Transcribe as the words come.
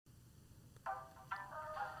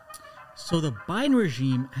So the Biden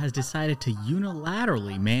regime has decided to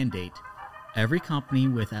unilaterally mandate every company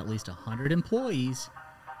with at least 100 employees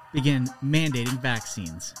begin mandating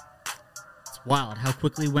vaccines. It's wild how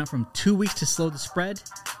quickly it went from 2 weeks to slow the spread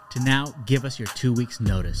to now give us your 2 weeks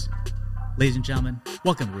notice. Ladies and gentlemen,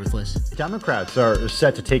 welcome to Ruthless. Democrats are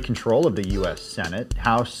set to take control of the U.S. Senate,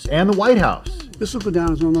 House, and the White House. This will go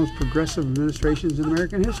down as one of the most progressive administrations in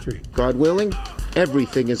American history. God willing,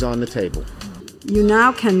 everything is on the table. You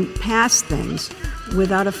now can pass things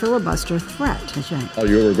without a filibuster threat. Oh,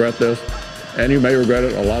 you'll regret this, and you may regret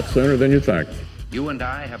it a lot sooner than you think. You and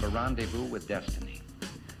I have a rendezvous with destiny.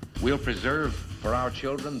 We'll preserve for our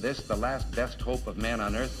children this, the last best hope of man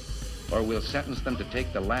on earth, or we'll sentence them to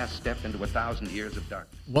take the last step into 1,000 years of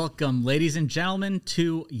darkness. Welcome, ladies and gentlemen,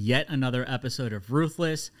 to yet another episode of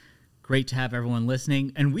Ruthless. Great to have everyone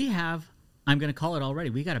listening. And we have, I'm going to call it already,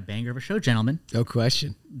 we got a banger of a show, gentlemen. No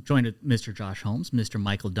question. Joined with Mr. Josh Holmes, Mr.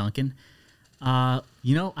 Michael Duncan. I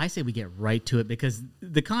say we get right to it because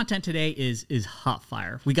the content today is hot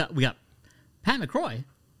fire. We got Pat McCrory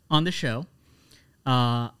on the show.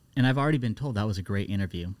 And I've already been told that was a great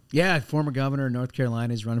interview. Yeah, former governor of North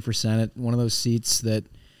Carolina is running for Senate. One of those seats that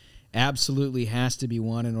absolutely has to be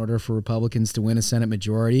won in order for Republicans to win a Senate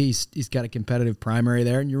majority. He's got a competitive primary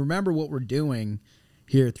there. And you remember what we're doing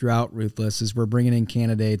here throughout Ruthless is we're bringing in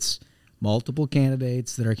candidates, multiple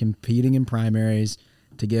candidates that are competing in primaries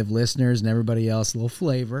to give listeners and everybody else a little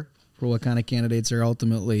flavor for what kind of candidates are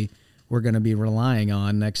ultimately we're going to be relying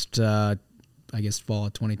on next, fall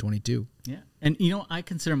of 2022. Yeah. And, I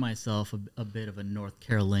consider myself a bit of a North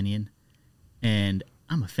Carolinian, and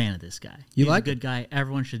I'm a fan of this guy. He's a good guy.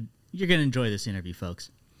 You're going to enjoy this interview,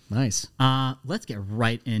 folks. Nice. Let's get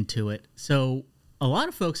right into it. So a lot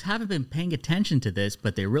of folks haven't been paying attention to this,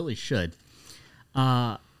 but they really should.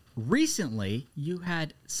 Recently, you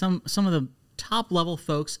had some of the top-level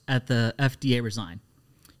folks at the FDA resign.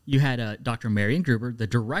 You had Dr. Marion Gruber, the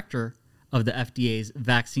director of the FDA's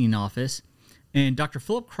vaccine office, and Dr.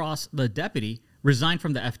 Philip Cross, the deputy, resigned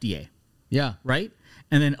from the FDA. Yeah. Right?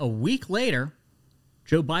 And then a week later,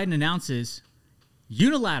 Joe Biden announces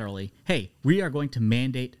unilaterally, hey, we are going to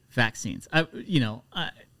mandate vaccines.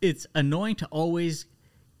 It's annoying to always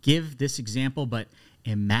give this example, but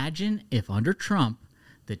imagine if under Trump,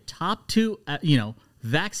 the top two,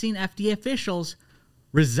 vaccine FDA officials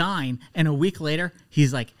resign, and a week later,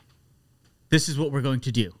 he's like, this is what we're going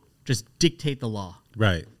to do. Just dictate the law.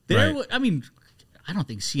 Right. I don't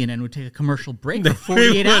think CNN would take a commercial break for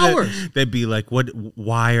 48 hours. They'd be like,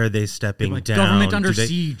 why are they stepping down? Government under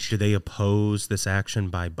siege. Do they oppose this action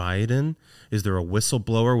by Biden? Is there a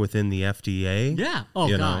whistleblower within the FDA? Yeah.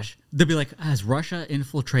 Oh, gosh. They'd be like, has Russia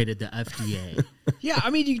infiltrated the FDA? Yeah,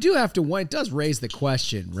 you do have to, it does raise the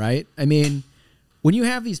question, right? When you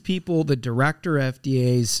have these people, the director of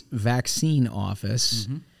FDA's vaccine office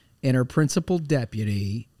and her principal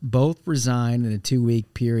deputy both resign in a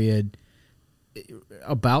 2-week period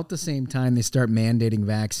about the same time they start mandating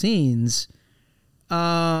vaccines.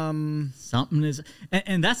 Something is,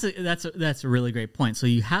 and that's a really great point. So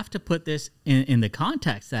you have to put this in the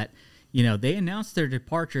context that they announced their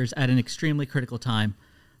departures at an extremely critical time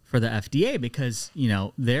for the FDA because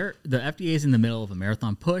the FDA is in the middle of a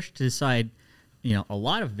marathon push to decide a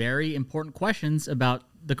lot of very important questions about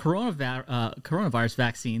the coronavirus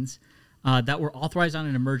vaccines that were authorized on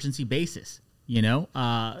an emergency basis.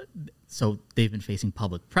 So they've been facing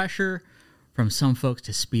public pressure from some folks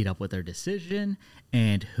to speed up with their decision,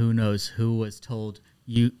 and who knows who was told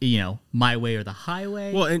my way or the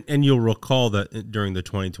highway. Well, and you'll recall that during the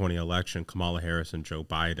 2020 election, Kamala Harris and Joe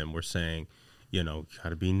Biden were saying, got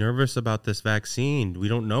to be nervous about this vaccine. We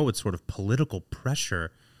don't know. It's sort of political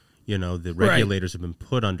pressure, the regulators have been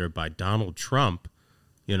put under by Donald Trump.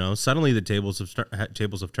 Suddenly the tables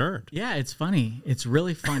have turned. Yeah, it's funny. It's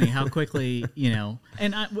really funny how quickly,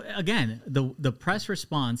 And again, the press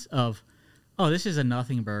response of, "Oh, this is a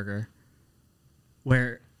nothing burger,"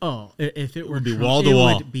 where, if it were be Trump, wall to it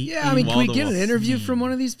wall. would be can we get an interview from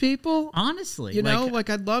one of these people? Honestly,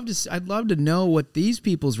 I'd love to know what these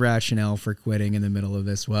people's rationale for quitting in the middle of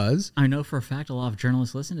this was. I know for a fact a lot of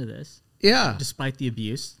journalists listen to this. Yeah. Despite the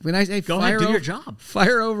abuse. When I say go ahead, do your job.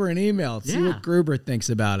 Fire over an email. See what Gruber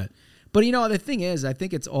thinks about it. But, the thing is, I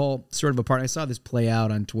think it's all sort of a part. I saw this play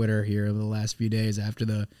out on Twitter here over the last few days after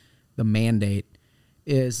the mandate.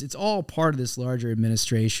 It's all part of this larger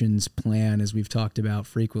administration's plan, as we've talked about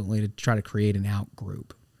frequently, to try to create an out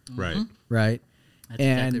group. Right. Right? That's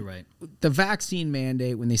exactly right. The vaccine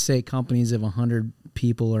mandate, when they say companies of 100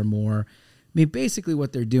 people or more, basically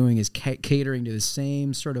what they're doing is catering to the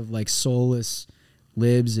same sort of like soulless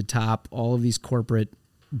libs atop all of these corporate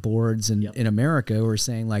boards in America who are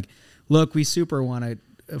saying like, look, we super want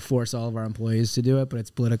to force all of our employees to do it, but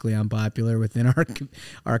it's politically unpopular within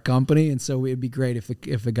our company, and so it'd be great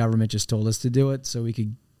if the government just told us to do it, so we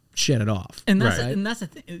could shut it off. And that's the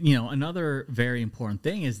thing. You know, another very important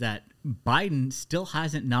thing is that Biden still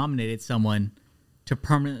hasn't nominated someone to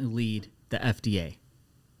permanently lead the FDA.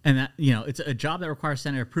 And that, you know, it's a job that requires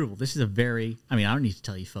Senate approval. This is I don't need to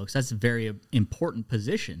tell you folks, that's a very important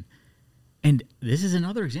position. And this is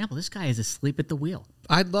another example. This guy is asleep at the wheel.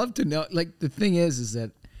 I'd love to know, like, the thing is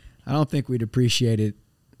that I don't think we'd appreciate it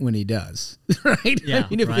when he does, right? Yeah,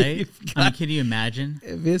 right? Can you imagine?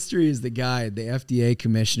 If history is the guide, the FDA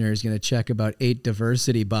commissioner is going to check about 8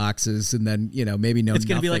 diversity boxes and then, you know, maybe know it's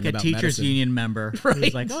going to be like a about teachers medicine. union member Right.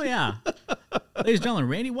 who's like, oh, yeah. Ladies and gentlemen,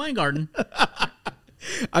 Randy Weingarten.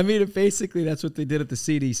 I mean, basically that's what they did at the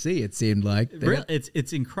CDC, it seemed like.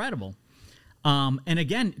 It's incredible. And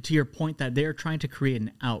again, to your point that they're trying to create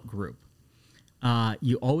an out group.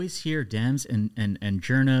 You always hear Dems and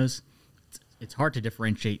journos. It's hard to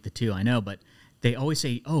differentiate the two, I know, but they always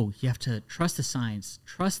say, oh, you have to trust the science,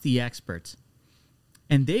 trust the experts.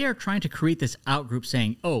 And they are trying to create this out group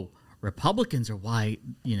saying, oh, Republicans are why,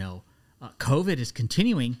 you know, COVID is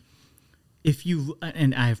continuing. If you,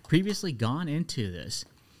 and I have previously gone into this,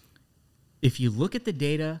 if you look at the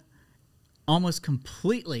data almost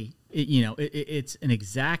completely, it's an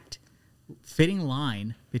exact fitting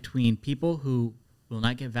line between people who will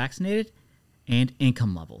not get vaccinated and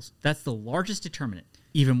income levels. That's the largest determinant,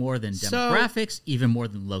 even more than demographics, even more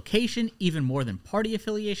than location, even more than party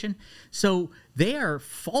affiliation. So they are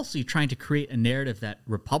falsely trying to create a narrative that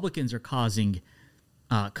Republicans are causing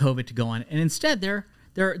COVID to go on, and instead they're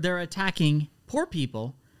attacking poor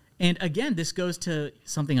people. And again, this goes to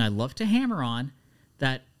something I love to hammer on,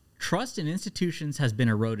 that trust in institutions has been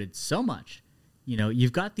eroded so much. You know,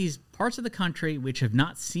 you've got these parts of the country which have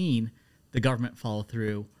not seen the government follow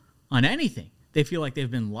through on anything. They feel like they've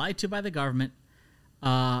been lied to by the government.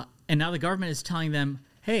 And now the government is telling them,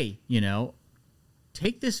 hey, you know,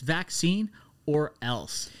 take this vaccine or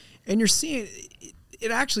else. And you're seeing it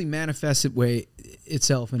actually manifests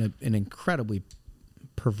itself in an incredibly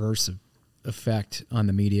perverse effect on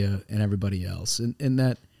the media and everybody else. And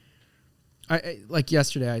that, I like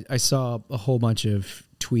yesterday, I saw a whole bunch of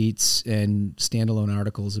tweets and standalone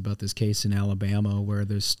articles about this case in Alabama where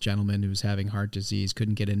this gentleman who was having heart disease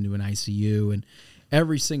couldn't get into an ICU, and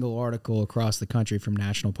every single article across the country from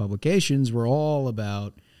national publications were all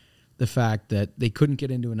about the fact that they couldn't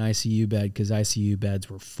get into an ICU bed because ICU beds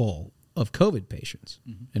were full of COVID patients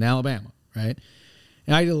in Alabama, right?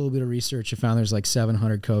 And I did a little bit of research. I found there's like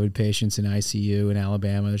 700 COVID patients in ICU in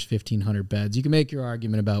Alabama. There's 1,500 beds. You can make your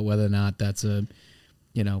argument about whether or not that's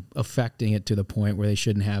affecting it to the point where they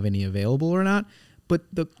shouldn't have any available or not. But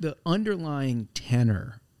the underlying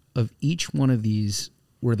tenor of each one of these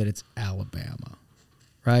were that it's Alabama,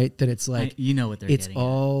 right? That it's like, you know what they're it's getting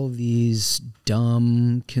all at. These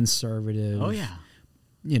dumb conservative, Oh, yeah.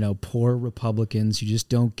 you know, poor Republicans who just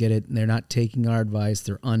don't get it, and they're not taking our advice.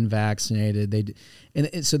 They're unvaccinated.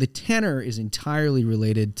 And so the tenor is entirely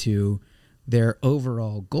related to their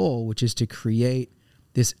overall goal, which is to create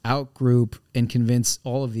this out-group and convince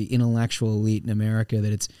all of the intellectual elite in America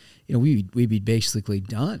that it's, you know, we'd be basically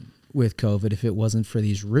done with COVID if it wasn't for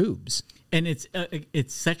these rubes. And it's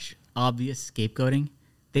such obvious scapegoating.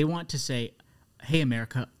 They want to say, hey,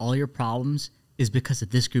 America, all your problems is because of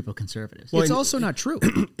this group of conservatives. Well, it's also not true.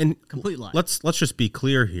 And complete lie. Let's just be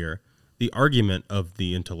clear here. The argument of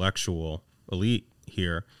the intellectual elite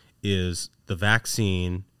here is the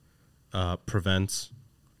vaccine prevents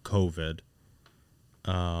COVID,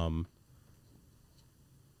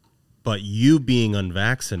 but you being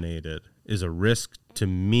unvaccinated is a risk to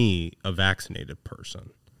me, a vaccinated person.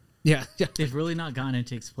 Yeah. They've really not gone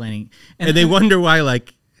into explaining. And they wonder why,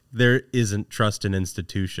 like, there isn't trust in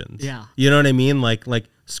institutions. Yeah. You know what I mean? Like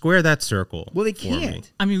square that circle. Well, they for me.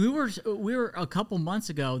 can't. I mean, we were a couple months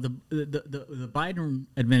ago. The Biden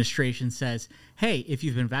administration says, "Hey, if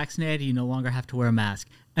you've been vaccinated, you no longer have to wear a mask."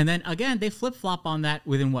 And then again, they flip flop on that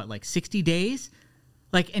within what, like 60 days?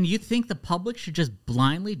 Like, and you think the public should just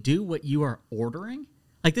blindly do what you are ordering?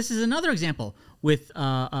 Like, this is another example with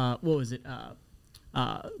what was it?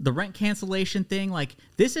 The rent cancellation thing. Like,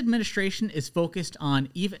 this administration is focused on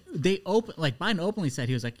Biden openly said,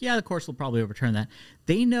 he was like, yeah, the courts will probably overturn that.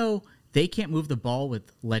 They know they can't move the ball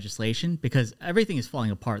with legislation because everything is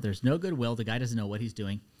falling apart. There's no goodwill. The guy doesn't know what he's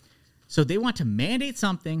doing. So they want to mandate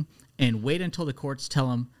something and wait until the courts tell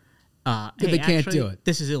them, hey, they can't do it.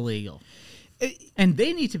 This is illegal. And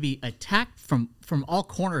they need to be attacked from all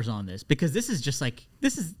corners on this, because this is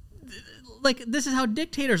how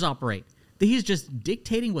dictators operate. He's just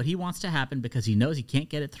dictating what he wants to happen because he knows he can't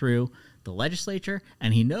get it through the legislature,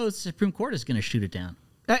 and he knows the Supreme Court is going to shoot it down.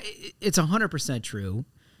 It's 100% true,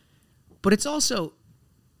 but it's also,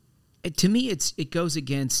 to me, it goes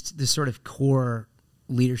against the sort of core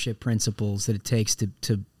leadership principles that it takes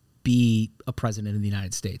to be a president of the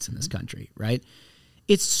United States in this country, right?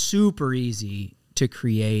 It's super easy to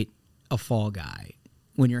create a fall guy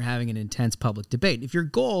when you're having an intense public debate. If your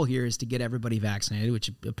goal here is to get everybody vaccinated,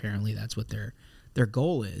 which apparently that's what their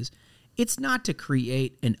goal is, it's not to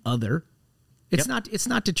create an other. It's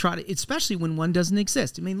not to try to, especially when one doesn't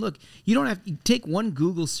exist. I mean, look, you don't have to take one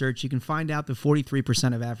Google search. You can find out that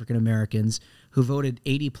 43% of African Americans who voted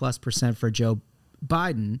 80+% for Joe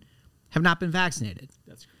Biden have not been vaccinated.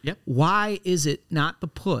 Why is it not the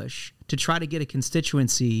push to try to get a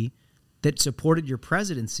constituency that supported your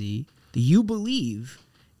presidency that you believe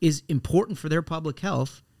is important for their public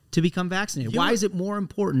health to become vaccinated? Why is it more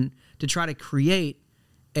important to try to create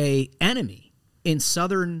a enemy in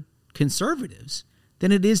Southern conservatives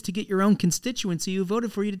than it is to get your own constituency who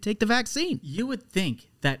voted for you to take the vaccine? You would think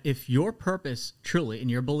that if your purpose truly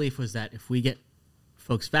and your belief was that if we get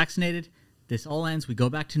folks vaccinated, this all ends, we go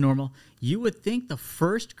back to normal, you would think the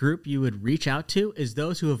first group you would reach out to is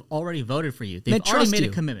those who have already voted for you. They've already made a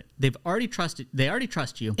commitment. They already trust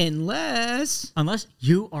you. Unless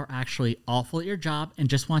you are actually awful at your job and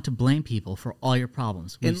just want to blame people for all your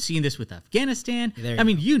problems. We've seen this with Afghanistan.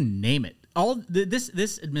 You name it.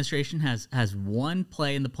 This administration has one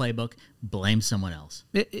play in the playbook: blame someone else.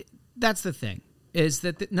 That's the thing, is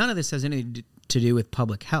that none of this has anything to do with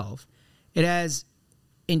public health. It has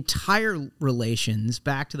entire relations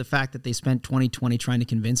back to the fact that they spent 2020 trying to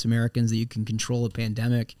convince Americans that you can control a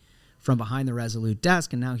pandemic from behind the Resolute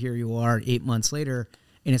desk, and now here you are 8 months later,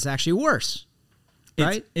 and it's actually worse.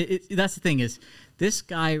 Right? That's the thing, is this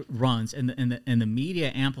guy runs, and the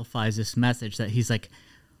media amplifies this message that he's like,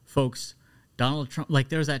 folks, Donald Trump, like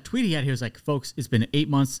there was that tweet he had, he was like, folks, it's been 8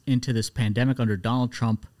 months into this pandemic under Donald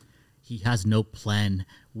Trump. He has no plan.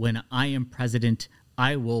 When I am president,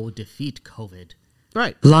 I will defeat COVID.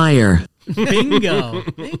 Right. Liar. Bingo.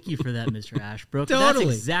 Thank you for that, Mr. Ashbrook. Totally.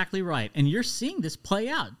 That's exactly right. And you're seeing this play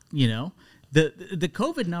out, you know. The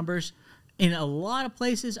COVID numbers in a lot of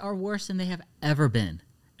places are worse than they have ever been.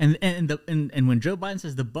 And when Joe Biden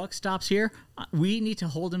says the buck stops here, we need to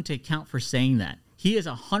hold him to account for saying that. He is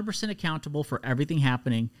 100% accountable for everything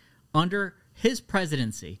happening under his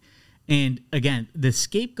presidency. And again, the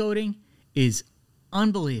scapegoating is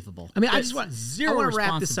unbelievable. I mean, I want to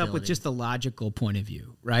wrap this up with just the logical point of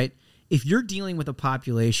view, right? If you're dealing with a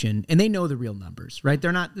population, and they know the real numbers, right?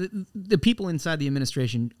 They're not the people inside the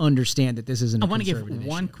administration understand that this isn't. I want to give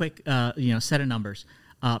one quick, set of numbers.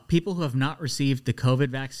 People who have not received the COVID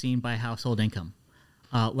vaccine by household income,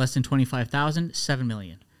 less than 25,000, 7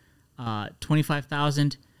 million.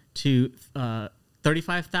 25,000 to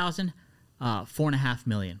 35,000, 4.5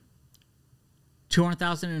 million.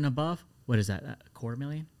 200,000 and above. What is that?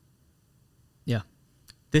 250,000? Yeah.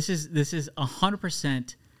 This is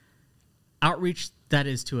 100% outreach that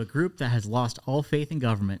is to a group that has lost all faith in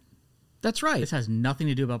government. That's right. This has nothing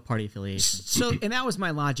to do about party affiliation. So, and that was my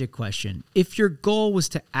logic question. If your goal was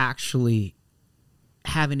to actually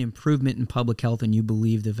have an improvement in public health and you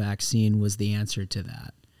believe the vaccine was the answer to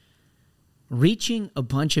that, reaching a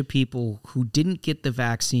bunch of people who didn't get the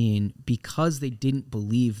vaccine because they didn't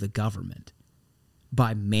believe the government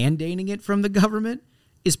by mandating it from the government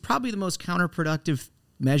is probably the most counterproductive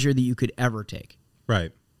measure that you could ever take.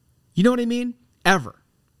 Right. You know what I mean? Ever.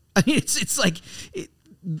 I mean, it's like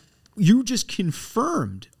you just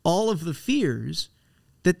confirmed all of the fears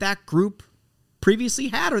that group previously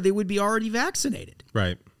had, or they would be already vaccinated.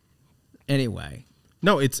 Right. Anyway.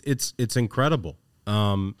 No, it's incredible.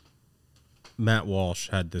 Matt Walsh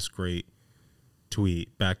had this great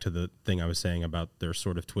tweet, back to the thing I was saying about their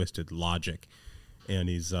sort of twisted logic. And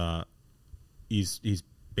he's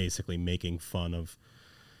basically making fun of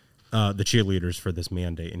the cheerleaders for this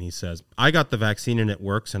mandate. And he says, I got the vaccine and it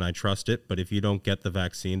works and I trust it. But if you don't get the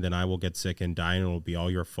vaccine, then I will get sick and die and it will be all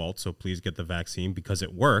your fault. So please get the vaccine because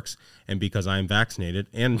it works and because I am vaccinated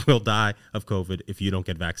and will die of COVID if you don't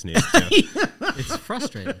get vaccinated. It's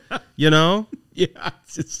frustrating. You know? Yeah.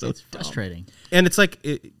 It's frustrating. And it's like,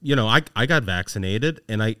 I got vaccinated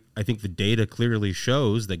and I think the data clearly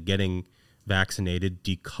shows that getting vaccinated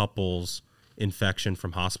decouples infection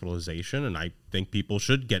from hospitalization, and I think people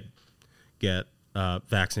should get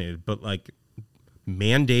vaccinated. But like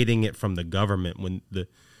mandating it from the government when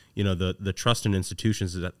the trust in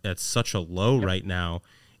institutions is at such a low right now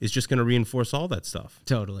is just going to reinforce all that stuff.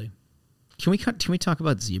 Totally. Can we talk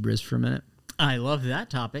about zebras for a minute? I love that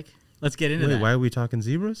topic. Let's get into that. Why are we talking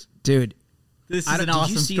zebras? Dude, This I is don't- an did you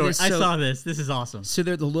awesome see story. this? I So- saw this. This is awesome. So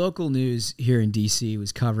the local news here in D.C.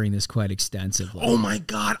 was covering this quite extensively. Oh my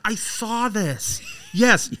God, I saw this.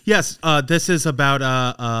 Yes. This is about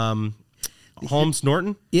Holmes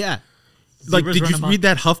Norton. Yeah. Like, Zebras did run you amok. read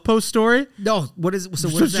that HuffPost story? No, what is so? What So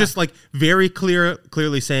is it's just like very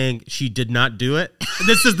clearly saying she did not do it.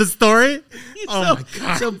 This is the story. Oh my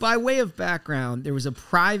God. So by way of background, there was a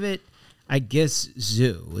private, I guess,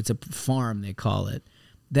 zoo. It's a farm, they call it,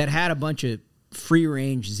 that had a bunch of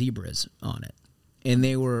free-range zebras on it, and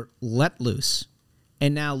they were let loose.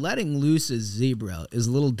 And now letting loose a zebra is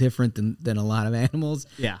a little different than a lot of animals.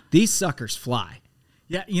 Yeah. These suckers fly.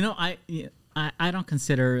 Yeah, I don't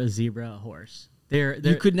consider a zebra a horse.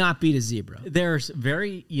 You could not beat a zebra. There's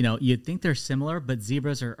very, you'd think they're similar, but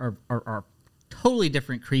zebras are totally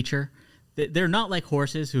different creature. They're not like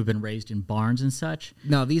horses who've been raised in barns and such.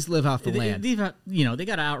 No, these live off the land. They got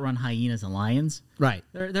to outrun hyenas and lions. Right.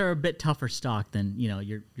 They're a bit tougher stock than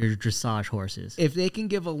your dressage horses. If they can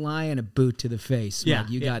give a lion a boot to the face, Yeah,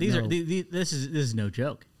 Mike, you yeah, got these no, are this is no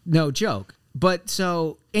joke. no joke. But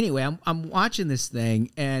so anyway, I'm watching this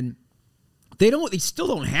thing, and they still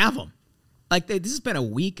don't have them. Like this has been a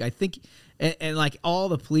week, I think, and like all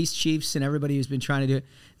the police chiefs and everybody who's been trying to do it,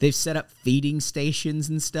 they've set up feeding stations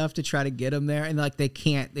and stuff to try to get them there, and like they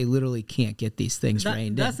literally can't get these things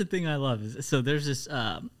reined That's in. the thing I love. So there's this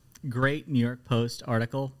great New York Post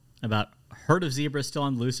article about herd of zebras still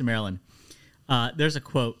on the loose in Maryland. There's a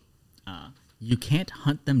quote: "You can't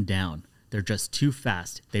hunt them down. They're just too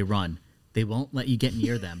fast. They run. They won't let you get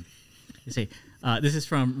near them." They say. This is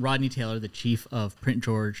from Rodney Taylor, the chief of Prince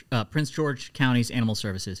George County's Animal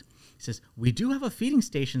Services. He says, "We do have a feeding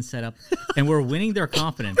station set up, and we're winning their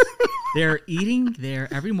confidence. They're eating there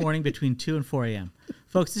every morning between 2 and 4 a.m.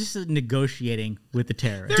 Folks, this is negotiating with the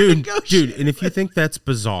terrorists." Dude, and if you think that's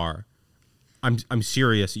bizarre, I'm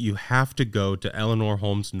serious. You have to go to Eleanor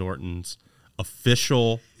Holmes Norton's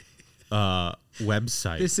official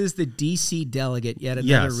website. This is the D.C. delegate. Yet another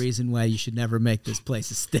Yes. reason why you should never make this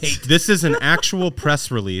place a state. This is an actual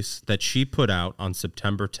press release that she put out on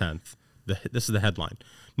September 10th. This is the headline.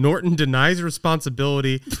 Norton denies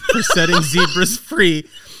responsibility for setting zebras free,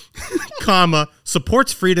 comma,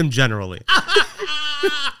 supports freedom generally.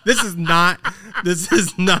 This is not.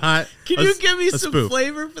 Can you give me a some spoof.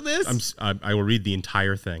 flavor for this? I will read the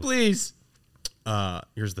entire thing. Please.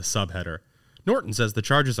 Here's the subheader. Norton says the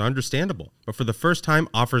charges are understandable, but for the first time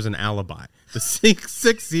offers an alibi. The six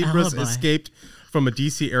zebras Alibi. escaped from a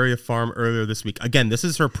D.C. area farm earlier this week. Again, this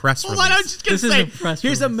is her press Well, release. I'm just gonna This is say, a press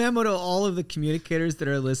here's a release. memo to all of the communicators that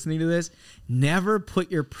are listening to this. Never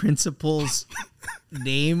put your principal's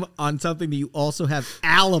name on something that you also have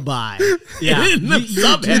alibi. Yeah, in the you do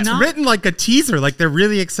subhead. It's not- written like a teaser, like they're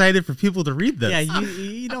really excited for people to read this. Yeah,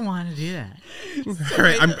 you don't want to do that. All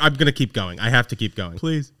right, I'm going to keep going. I have to keep going.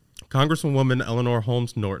 Please. Congresswoman Eleanor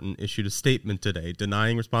Holmes Norton issued a statement today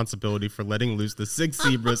denying responsibility for letting loose the 6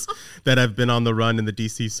 zebras that have been on the run in the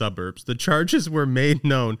D.C. suburbs. The charges were made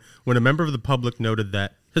known when a member of the public noted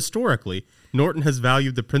that, historically, Norton has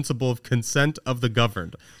valued the principle of consent of the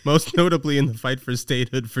governed, most notably in the fight for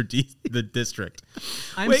statehood for the district.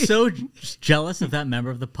 I'm so jealous of that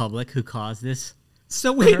member of the public who caused this.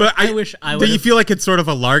 So wait, But I wish I Do would. you feel like it's sort of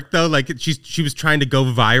a lark though? Like she was trying to go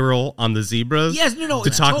viral on the zebras? Yes, no, To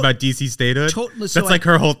it's talk about DC statehood? totally- That's so like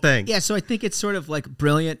her whole thing. yeah, so I think it's sort of like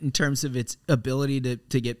brilliant in terms of its ability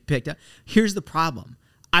to get picked up. Here's the problem.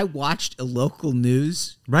 I watched a local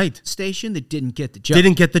news Right. station that didn't get the joke.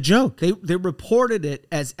 Didn't get the joke. They reported it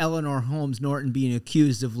as Eleanor Holmes Norton being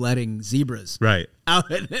accused of letting zebras Right. out.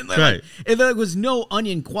 And Right. there was no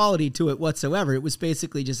onion quality to it whatsoever. It was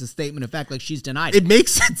basically just a statement of fact, like she's denied It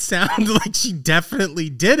makes it sound like she definitely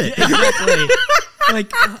did it. Exactly. Like,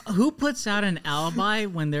 who puts out an alibi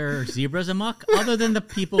when there are zebras amok other than the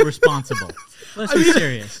people responsible? Let's be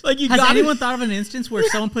serious. like, you Has gotta- anyone thought of an instance where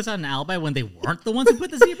someone puts out an alibi when they weren't the ones who put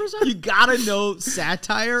the zebras on? You gotta know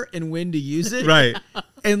satire and when to use it. Right.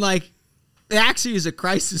 And like, it actually is a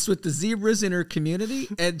crisis with the zebras in her community,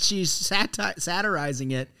 and she's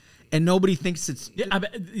satirizing it, and nobody thinks it's. Yeah, I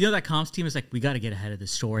bet, that comms team is like, we got to get ahead of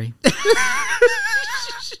this story.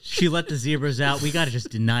 She let the zebras out. We got to just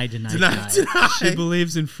deny. She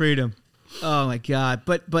believes in freedom. Oh my god!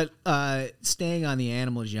 But staying on the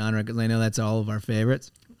animal genre, because I know that's all of our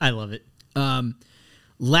favorites. I love it.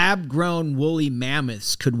 Lab-grown woolly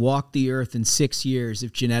mammoths could walk the earth in 6 years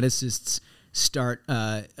if geneticists start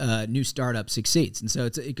new startup succeeds. And so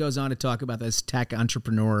it goes on to talk about this tech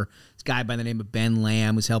entrepreneur, this guy by the name of Ben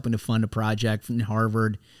Lamb, who's helping to fund a project from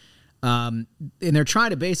Harvard, and they're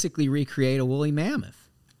trying to basically recreate a woolly mammoth.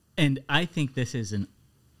 And I think this is an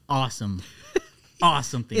awesome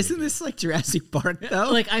awesome thing. Isn't this like Jurassic Park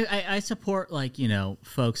though? Like I support like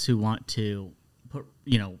folks who want to put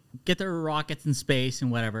get their rockets in space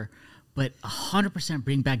and whatever, but 100%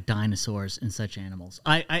 bring back dinosaurs and such animals.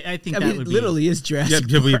 I think that would it literally is Jurassic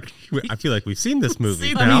Park. I feel like we've seen this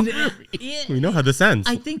movie. I Now. mean, We know how this ends.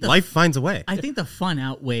 I think life finds a way. I think the fun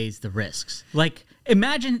outweighs the risks. Like,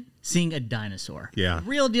 imagine seeing a dinosaur. Yeah.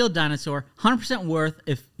 Real deal dinosaur, 100% worth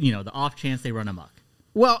if, the off chance they run amok.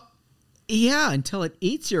 Well, yeah, until it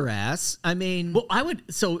eats your ass. I mean, Well,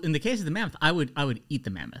 so in the case of the mammoth, I would eat the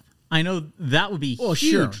mammoth. I know that would be huge.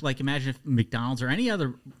 sure. Like, imagine if McDonald's or any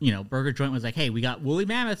other, burger joint was like, hey, we got woolly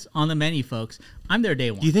mammoths on the menu, folks. I'm there day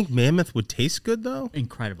one. Do you think mammoth would taste good though?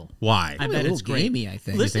 Incredible. Why? I a bet little it's great. gamey, I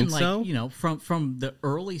think. Listen, You think so? From the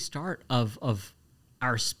early start of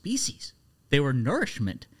our species, they were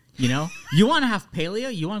nourishment. You want to have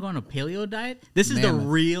paleo? You want to go on a paleo diet? This is the Mammoth.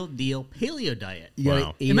 real deal paleo diet. you gotta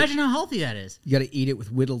Wow. eat Imagine how healthy that is. You got to eat it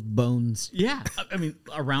with whittled bones. Yeah, I mean,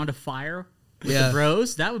 around a fire with Yeah. the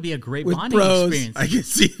bros, that would be a great With bonding bros. experience. I can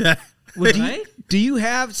see that. Right? Do you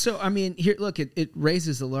have I mean, here, look, it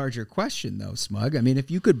raises a larger question though, Smug. I mean,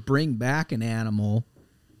 if you could bring back an animal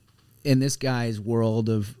in this guy's world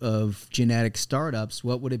of genetic startups,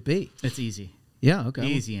 what would it be? It's easy. Yeah, okay.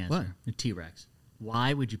 Easy answer. What? The T-Rex.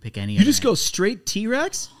 Why would you pick any? You just go straight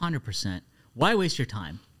T-Rex? 100%. Why waste your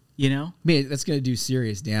time? Man, that's going to do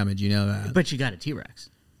serious damage, you know that. But you got a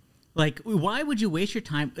T-Rex. Like, why would you waste your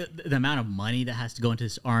time? The amount of money that has to go into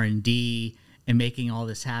this R&D and making all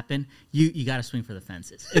this happen, you got to swing for the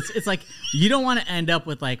fences. It's like you don't want to end up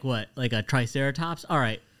with like a Triceratops. All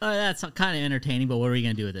right, that's kind of entertaining, but what are we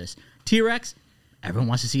gonna do with this T-Rex? Everyone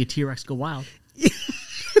wants to see a T-Rex go wild.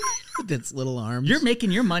 With its little arms. You're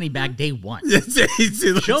making your money back day one.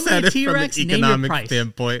 Show me a T-Rex, name your economic price.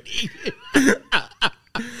 standpoint.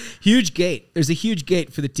 Huge gate. There's a huge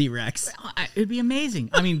gate for the T-Rex. It'd be amazing.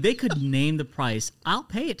 I mean, they could name the price. I'll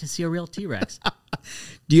pay it to see a real T-Rex.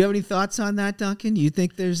 Do you have any thoughts on that, Duncan? Do you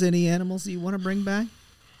think there's any animals that you want to bring back?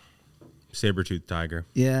 Saber-toothed tiger.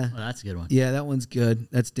 Yeah. Well, that's a good one. Yeah, that one's good.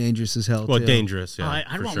 That's dangerous as hell, Well, too. dangerous, yeah.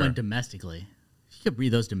 I for want sure. one domestically. If you could breed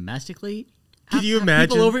those domestically. Can you have imagine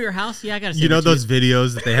people over your house? Yeah, I gotta. You know those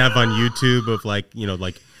videos that they have on YouTube of like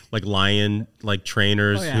lion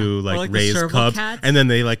trainers Oh, yeah. who Or, like, the raise serval cubs cats? and then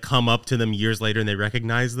they come up to them years later and they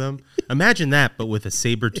recognize them. Imagine that, but with a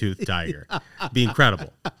saber-toothed tiger. Be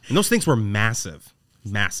incredible. And those things were massive.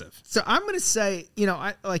 So I'm going to say,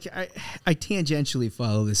 I tangentially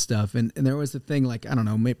follow this stuff. And there was a thing I don't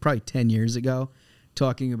know, probably 10 years ago,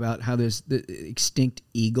 talking about how there's the extinct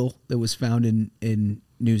eagle that was found in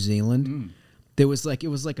New Zealand. There was it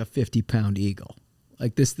was like a 50-pound eagle.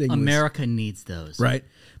 Like this thing America needs those. Right.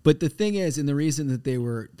 But the thing is, and the reason that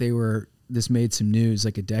this made some news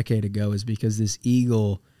like a decade ago is because this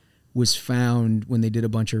eagle was found when they did a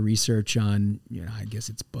bunch of research on, I guess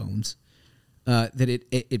it's bones, that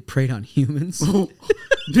it preyed on humans.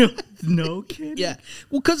 No kidding. Yeah.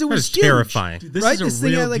 Well, because it was is huge, terrifying. Dude, this right? is a This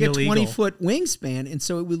thing real had like a deal eagle. 20-foot wingspan, and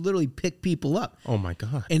so it would literally pick people up. Oh my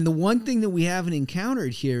God. And the one thing that we haven't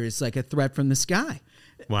encountered here is like a threat from the sky.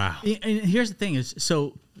 Wow. And here's the thing is,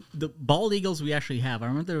 so the bald eagles we actually have, I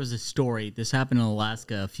remember there was a story, this happened in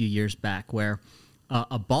Alaska a few years back, where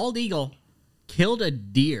a bald eagle killed a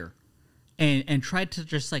deer and tried to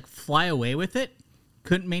just fly away with it,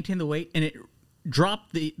 couldn't maintain the weight, and it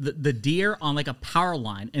dropped the deer on a power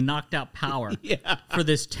line and knocked out power for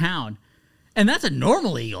this town. And that's a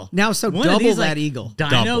normal eagle. Now, so One of double these, that eagle. Dino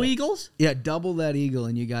Double. eagles? Yeah, double that eagle,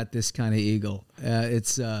 and you got this kind of eagle.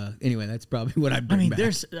 Anyway, that's probably what I'd bring back.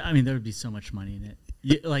 There would be so much money in it.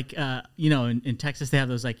 In Texas they have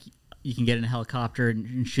those you can get in a helicopter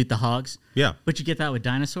and shoot the hogs. Yeah. But you get that with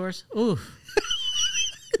dinosaurs. Oof.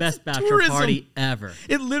 Best bachelor Tourism. party ever.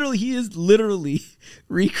 He is literally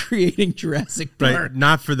recreating Jurassic Park. Right.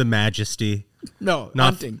 Not for the majesty. No,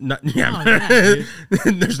 Not, hunting. yeah. Oh, yeah,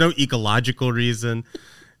 dude. There's no ecological reason.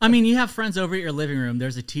 I mean, you have friends over at your living room.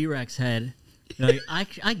 There's a T-Rex head. You're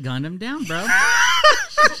like, I gunned him down, bro.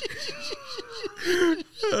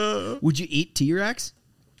 Would you eat T-Rex?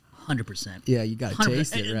 100%. Yeah, you got to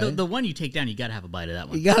taste it, right? The one you take down, you got to have a bite of that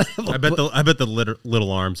one. You got to have I bet the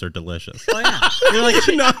little arms are delicious. Oh yeah, they're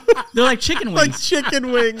like chicken wings. Like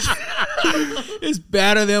chicken wings. Just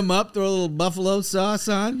batter them up, throw a little buffalo sauce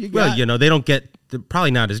on. Well, they don't get. They're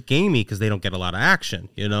probably not as gamey because they don't get a lot of action.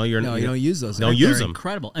 You don't use those. Don't They're use They're them.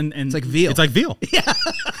 incredible. And It's like veal. It's like veal.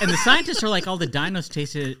 And the scientists are like, all the dinos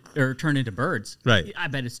tasted or turned into birds. Right. I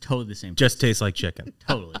bet it's totally the same. Just tastes like chicken.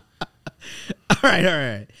 Totally. All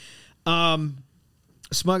right.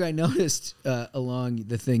 Smug, I noticed along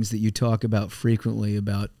the things that you talk about frequently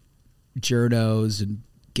about journos and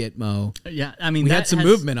Gitmo. Yeah, I mean, We had some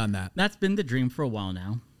movement on that. That's been the dream for a while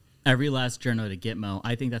now. Every last journo to Gitmo.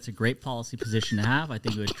 I think that's a great policy position to have. I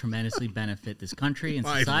think it would tremendously benefit this country and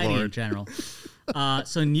society in general.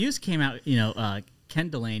 So news came out, Ken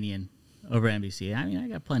Delanian over at NBC. I mean, I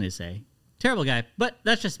got plenty to say. Terrible guy, but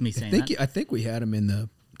that's just me saying that. I think we had him in the...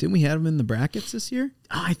 Didn't we have him in the brackets this year?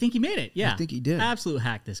 Oh, I think he made it, yeah. I think he did. Absolute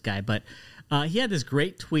hack, this guy. But he had this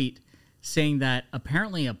great tweet saying that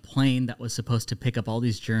apparently a plane that was supposed to pick up all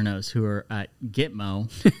these journos who are at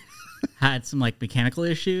Gitmo had some mechanical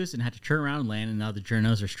issues and had to turn around and land, and now the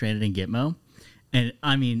journos are stranded in Gitmo. And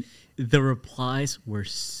I mean, the replies were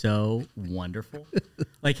so wonderful.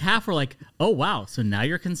 Half were like, "Oh wow, so now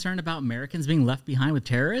you're concerned about Americans being left behind with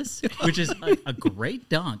terrorists," which is a great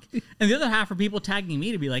dunk. And the other half are people tagging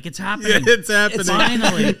me to be like, "It's happening! Yeah, it's happening!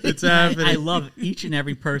 Finally, it's happening!" I love each and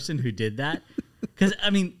every person who did that because I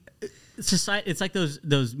mean, society. It's like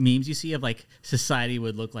those memes you see of society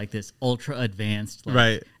would look like this ultra advanced,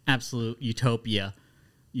 right? Absolute utopia.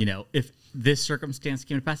 If this circumstance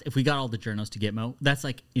came to pass, if we got all the journos to Gitmo, that's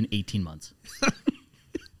in 18 months.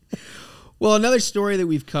 Well, another story that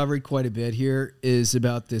we've covered quite a bit here is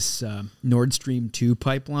about this Nord Stream 2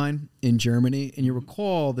 pipeline in Germany. And you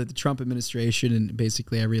recall that the Trump administration and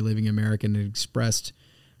basically every living American had expressed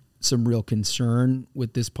some real concern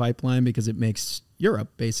with this pipeline because it makes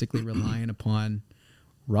Europe basically reliant upon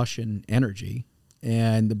Russian energy.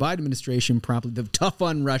 And the Biden administration promptly, the tough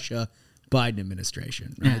on Russia Biden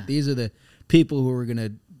administration, right? Yeah. These are the people who are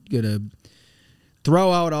gonna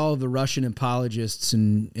throw out all of the Russian apologists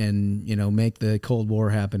and make the Cold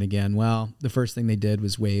War happen again. Well, the first thing they did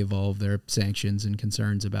was waive all of their sanctions and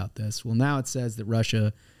concerns about this. Well, now it says that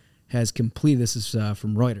Russia has completed, this is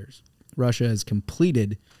from Reuters, Russia has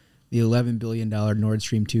completed the $11 billion Nord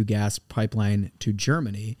Stream 2 gas pipeline to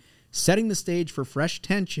Germany, setting the stage for fresh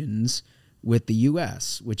tensions with the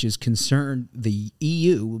U.S., which is concerned the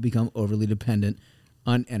EU will become overly dependent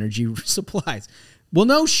on energy supplies. Well,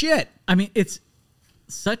 no shit. I mean, it's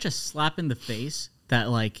such a slap in the face that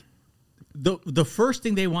the first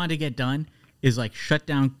thing they want to get done is shut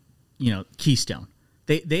down, Keystone.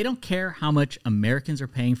 They don't care how much Americans are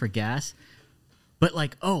paying for gas, but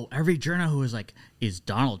every journo who is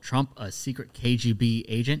Donald Trump a secret KGB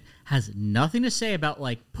agent has nothing to say about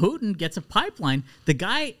Putin gets a pipeline. The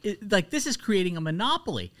guy this is creating a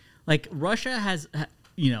monopoly. Russia has,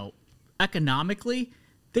 economically,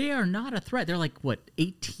 they are not a threat. They're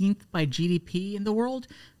 18th by GDP in the world.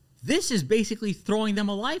 This is basically throwing them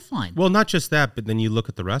a lifeline. Well, not just that, but then you look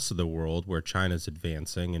at the rest of the world where China's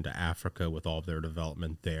advancing into Africa with all of their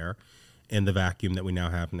development there, and the vacuum that we now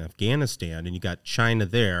have in Afghanistan, and you got China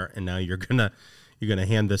there, and now you're gonna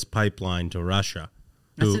hand this pipeline to Russia,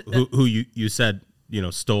 who you said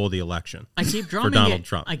stole the election. I keep drumming for Donald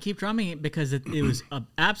Trump. I keep drumming it because it was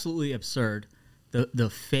absolutely absurd. The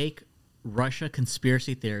fake Russia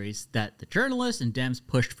conspiracy theories that the journalists and Dems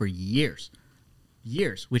pushed for years,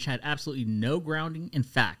 which had absolutely no grounding in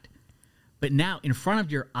fact. But now, in front of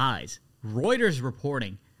your eyes, Reuters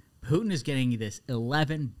reporting Putin is getting this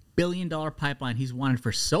 $11 billion pipeline he's wanted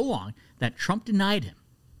for so long that Trump denied him,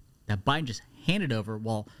 that Biden just handed over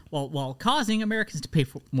while causing Americans to pay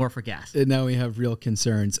more for gas. And now we have real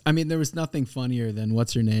concerns. I mean, there was nothing funnier than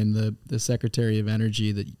what's her name, the Secretary of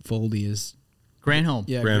Energy that Foldy is. Granholm.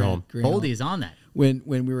 Yeah, Granholm. Foldy is on that. When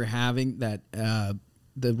we were having that,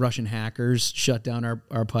 the Russian hackers shut down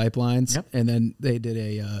our pipelines, Yep. and then they did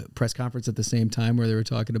a press conference at the same time where they were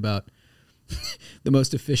talking about the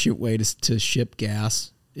most efficient way to ship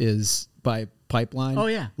gas is by pipeline. Oh,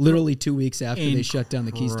 yeah. Literally 2 weeks after they shut down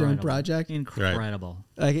the Keystone Project. Incredible.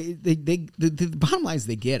 The bottom line is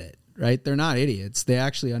they get it, right? They're not idiots. They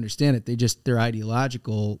actually understand it. Their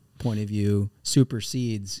ideological point of view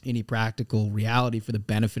supersedes any practical reality for the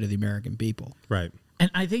benefit of the American people. Right. And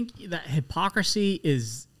I think that hypocrisy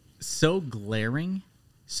is so glaring,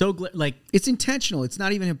 it's intentional. It's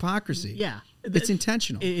not even hypocrisy. Yeah. It's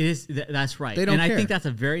intentional. It is. That's right. They don't care. I think care. that's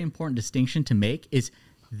a very important distinction to make is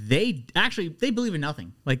they believe in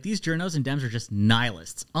nothing. These journos and Dems are just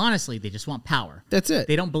nihilists. Honestly, they just want power. That's it.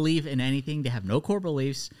 They don't believe in anything. They have no core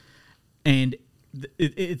beliefs. And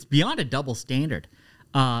it's beyond a double standard.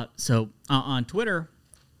 So on Twitter,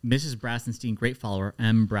 Mrs. Brassenstein, great follower,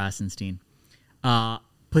 M. Brassenstein,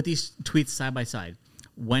 put these tweets side by side.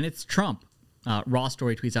 When it's Trump, Raw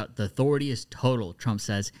Story tweets out, the authority is total. Trump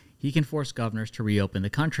says he can force governors to reopen the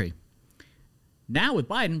country. Now with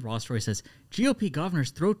Biden, Raw Story says, GOP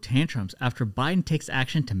governors throw tantrums after Biden takes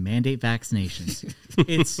action to mandate vaccinations.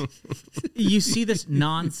 You see this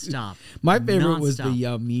nonstop. My favorite was the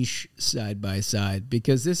Yamiche side by side,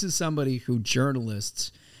 because this is somebody who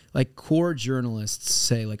journalists like core journalists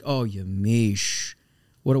say like, oh, Yamiche,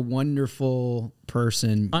 what a wonderful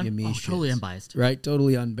person Yamiche totally is. Unbiased. Right?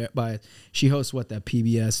 Totally unbiased. She hosts that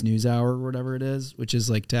PBS NewsHour or whatever it is, which is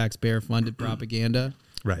like taxpayer-funded propaganda.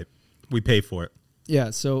 Right. We pay for it.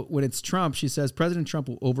 Yeah, so when it's Trump, she says President Trump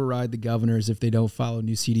will override the governors if they don't follow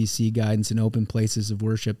new CDC guidance in open places of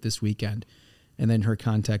worship this weekend. And then her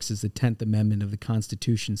context is the 10th Amendment of the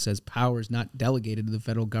Constitution says power is not delegated to the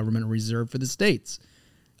federal government or reserved for the states.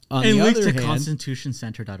 On And the links other to hand,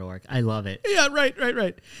 constitutioncenter.org. I love it. yeah,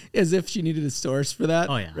 right. As if she needed a source for that.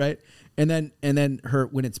 Oh, yeah. Right. And then her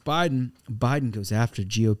when it's Biden goes after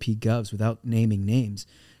GOP govs without naming names.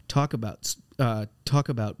 Talk about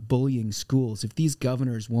bullying schools. If these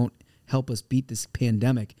governors won't help us beat this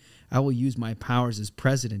pandemic, I will use my powers as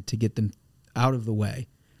president to get them out of the way.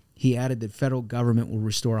 He added that federal government will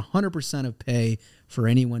restore 100% of pay for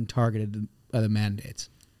anyone targeted by the mandates.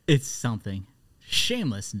 It's something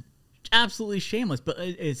shameless, absolutely shameless. But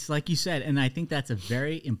it's like you said, and I think that's a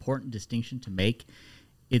very important distinction to make.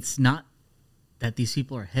 It's not that these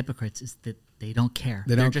people are hypocrites; it's that they don't care.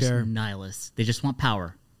 They're just care. nihilists. They just want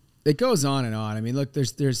power. It goes on and on. I mean, look,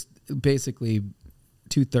 there's basically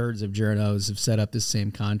 2/3 of journos have set up this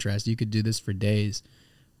same contrast. You could do this for days,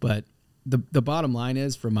 but the bottom line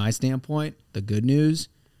is, from my standpoint, the good news: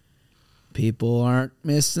 people aren't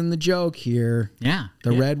missing the joke here. Yeah,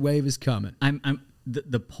 the red wave is coming.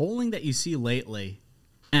 The polling that you see lately,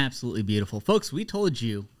 absolutely beautiful, folks. We told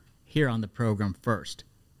you here on the program first,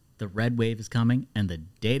 the red wave is coming, and the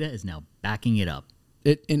data is now backing it up.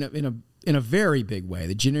 It in a very big way.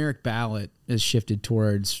 The generic ballot has shifted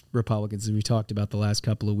towards Republicans, as we talked about the last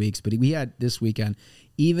couple of weeks. But we had this weekend,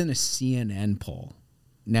 even a CNN poll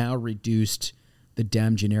now reduced the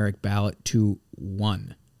Dem generic ballot to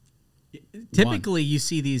 1. Typically, you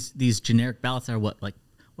see these generic ballots are what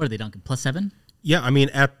are they, Duncan? +7? Yeah, I mean,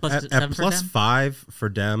 at Plus 7 for Dem? +5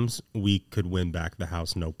 for Dems, we could win back the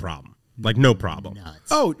House, no problem. Like, no problem.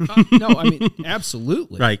 Nuts. Oh, no, I mean,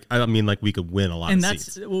 absolutely. Like, I mean, like, we could win a lot And of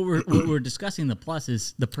that's seats. what we're discussing. The plus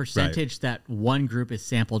is the percentage that one group is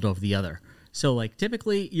sampled over the other. So, like,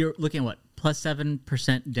 typically you're looking at +7%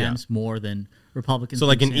 Dems more than Republicans. So,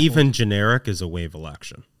 like, being an sampled. even generic is a wave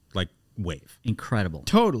election. Like, wave. Incredible.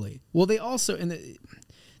 Totally. Well, they also,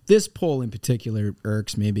 this poll in particular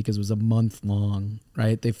irks me because it was a month long,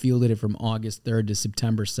 right? They fielded it from August 3rd to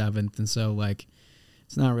September 7th. And so, like,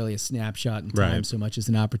 it's not really a snapshot in time Right. so much as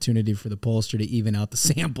an opportunity for the pollster to even out the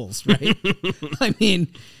samples, right? I mean,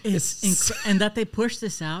 And that they push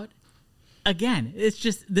this out again. It's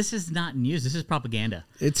just, this is not news. This is propaganda.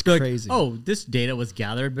 It's They're like, crazy. oh, this data was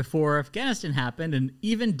gathered before Afghanistan happened, and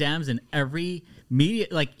even Dems and every media,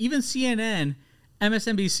 like even CNN,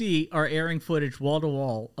 MSNBC, are airing footage wall to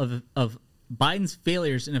wall of Biden's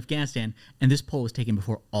failures in Afghanistan, and this poll was taken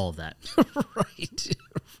before all of that. right.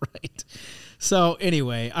 So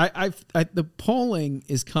anyway, I the polling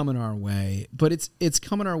is coming our way, but it's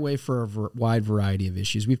coming our way for a wide variety of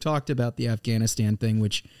issues. We've talked about the Afghanistan thing,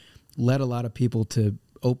 which led a lot of people to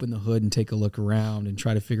open the hood and take a look around and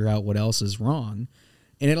try to figure out what else is wrong.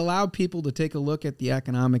 And it allowed people to take a look at the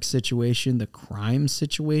economic situation, the crime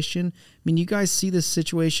situation. I mean, you guys see this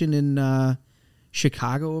situation in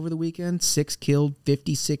Chicago over the weekend? 6 killed,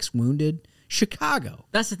 56 wounded. Chicago.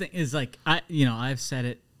 That's the thing, is like, I've said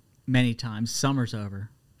it many times, summer's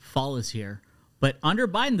over, fall is here. But under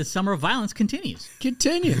Biden, the summer of violence continues.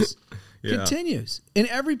 Continues. Yeah. Continues. In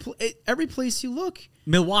every place you look.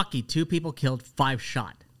 Milwaukee, 2 people killed, 5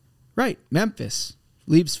 shot. Right. Memphis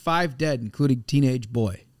leaves 5 dead, including teenage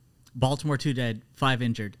boy. Baltimore, 2 dead, 5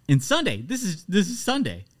 injured. And Sunday, this is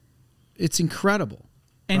Sunday. It's incredible.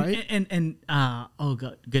 And right? and oh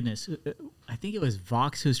God, goodness, I think it was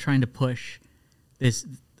Vox who was trying to push this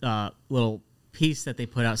little piece that they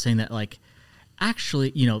put out saying that, like,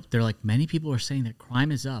 actually, they're like, many people are saying that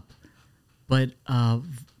crime is up, but our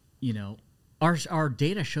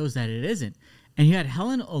data shows that it isn't. And you had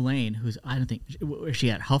Helen Olaine, who's, I don't think, was she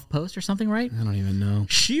at HuffPost or something, right? I don't even know.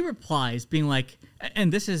 She replies being like,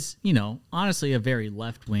 and this is, honestly a very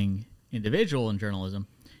left-wing individual in journalism.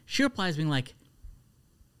 She replies being like,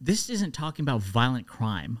 this isn't talking about violent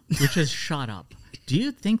crime, which has shot up. Do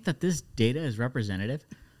you think that this data is representative?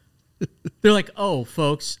 They're like, oh,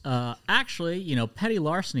 folks, actually, petty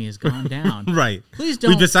larceny has gone down. Right. Please don't.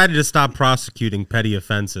 We've decided to stop prosecuting petty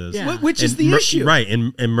offenses. Yeah. Which is the issue. Right.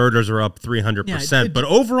 And murders are up 300%. But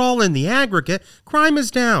overall, in the aggregate, crime is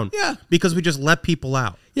down. Yeah. Because we just let people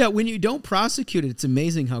out. Yeah, when you don't prosecute it, it's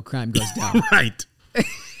amazing how crime goes down. Right.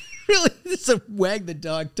 Really, it's a wag the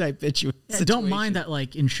dog type situation. Don't mind that,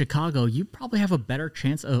 like, in Chicago, you probably have a better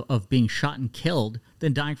chance of being shot and killed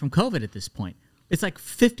than dying from COVID at this point. It's like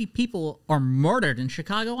 50 people are murdered in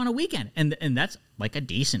Chicago on a weekend, and that's like a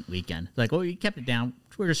decent weekend. Like, well, you kept it down.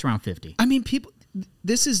 We're just around 50. I mean, people.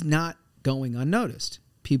 This is not going unnoticed.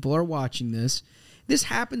 People are watching this. This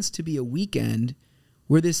happens to be a weekend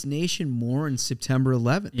where this nation mourns September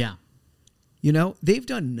 11th. Yeah. You know, they've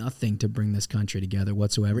done nothing to bring this country together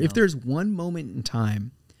whatsoever. No. If there's one moment in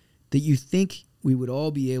time that you think we would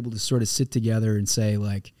all be able to sort of sit together and say,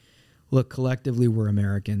 like, look, collectively we're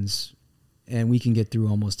Americans and we can get through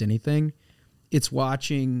almost anything, it's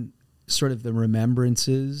watching sort of the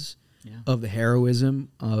remembrances of the heroism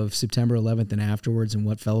of September 11th and afterwards and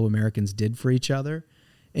what fellow Americans did for each other.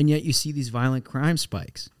 And yet you see these violent crime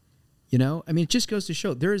spikes. You know, I mean, it just goes to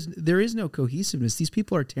show there is no cohesiveness. These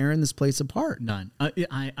people are tearing this place apart. None.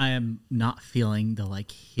 I am not feeling the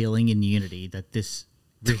like healing and unity that this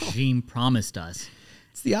regime promised us.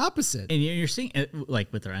 It's the opposite. And you're seeing it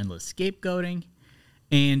like with their endless scapegoating.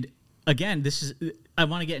 And again, I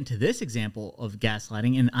want to get into this example of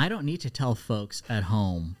gaslighting, and I don't need to tell folks at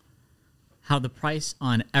home how the price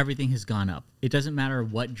on everything has gone up. It doesn't matter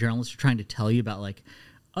what journalists are trying to tell you about, like,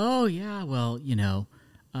 oh yeah, well, you know,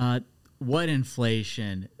 what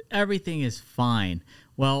inflation? Everything is fine.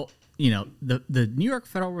 Well, you know, the New York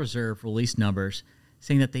Federal Reserve released numbers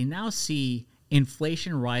saying that they now see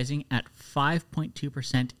inflation rising at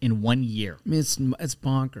 5.2% in 1 year. I mean, it's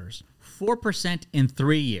bonkers. 4% in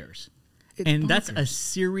 3 years. And that's a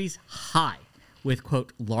series high with,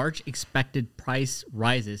 quote, large expected price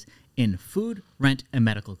rises in food, rent, and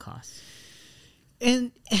medical costs.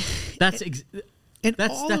 And that's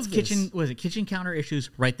kitchen kitchen counter issues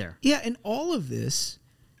right there. Yeah, and all of this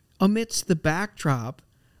amidst the backdrop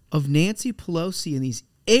of Nancy Pelosi and these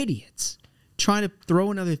idiots trying to throw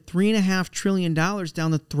another $3.5 trillion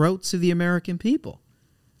down the throats of the American people.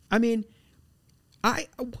 I mean, I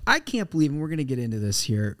can't believe, and we're going to get into this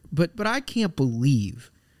here, but I can't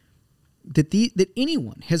believe that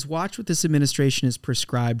anyone has watched what this administration has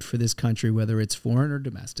prescribed for this country, whether it's foreign or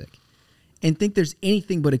domestic, and think there's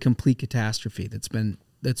anything but a complete catastrophe that's been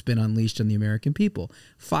unleashed on the American people.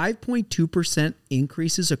 5.2%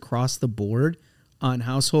 increases across the board on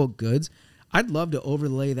household goods. I'd love to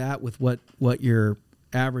overlay that with what your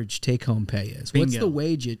average take-home pay is. Bingo.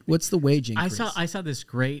 What's the wage increase? I saw this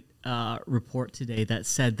great report today that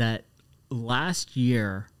said that last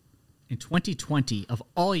year, in 2020, of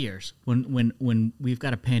all years, when we've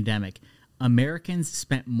got a pandemic, Americans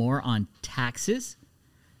spent more on taxes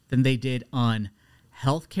than they did on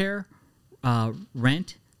healthcare,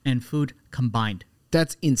 rent, and food combined.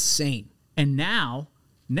 That's insane. And now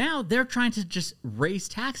they're trying to just raise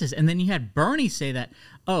taxes. And then you had Bernie say that,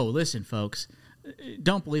 oh, listen, folks,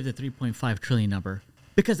 don't believe the 3.5 trillion number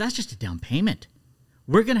because that's just a down payment.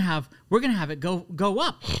 We're gonna have it go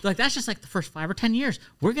up. Like that's just like the first 5 or 10 years.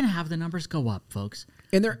 We're gonna have the numbers go up, folks.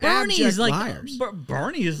 And they're abject liars.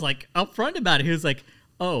 Bernie is like upfront about it. He was like,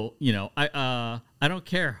 oh, you know, I don't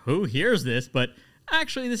care who hears this, but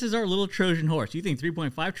actually this is our little Trojan horse. You think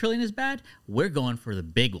 3.5 trillion is bad? We're going for the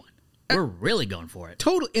big one. We're really going for it.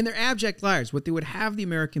 Totally. And they're abject liars. What they would have the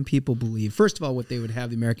American people believe, first of all, what they would have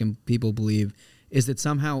the American people believe is that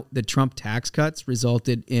somehow the Trump tax cuts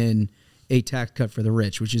resulted in a tax cut for the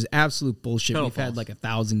rich, which is absolute bullshit. Total We've false. had like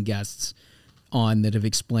 1,000 guests on that have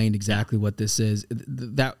explained exactly what this is.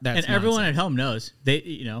 That's and everyone nonsense. at home knows.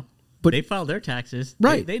 They filed their taxes.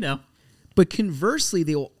 Right. They know. But conversely,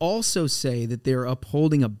 they will also say that they're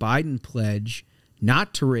upholding a Biden pledge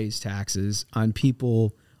not to raise taxes on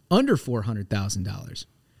people under $400,000.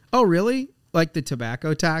 Oh, really? Like the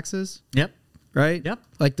tobacco taxes? Yep. Right? Yep.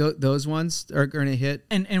 Like those ones are going to hit.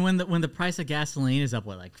 And when the price of gasoline is up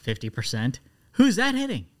like 50%, who's that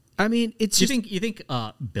hitting? I mean, it's you just think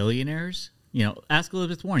billionaires, you know, ask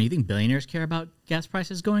Elizabeth Warren, you think billionaires care about gas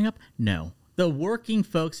prices going up? No. The working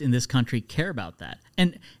folks in this country care about that.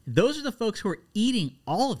 And those are the folks who are eating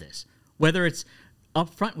all of this, whether it's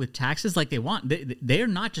upfront with taxes like they want. They are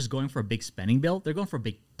not just going for a big spending bill. They're going for a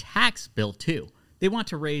big tax bill, too. They want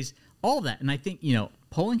to raise all of that. And I think, you know,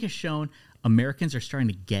 polling has shown Americans are starting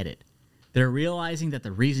to get it. They're realizing that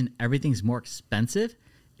the reason everything's more expensive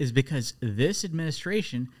is because this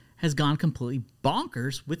administration has gone completely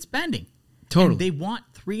bonkers with spending. Totally. And they want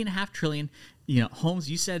 $3.5 trillion. You know, Holmes,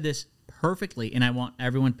 you said this perfectly, and I want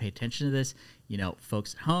everyone to pay attention to this. You know,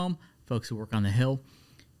 folks at home, folks who work on the Hill.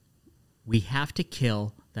 We have to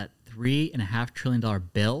kill that $3.5 trillion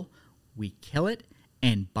bill. We kill it,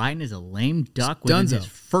 and Biden is a lame duck within his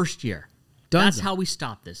first year. That's how we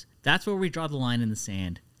stop this. That's where we draw the line in the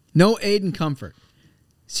sand. no aid and comfort.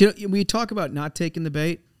 So, you know, we talk about not taking the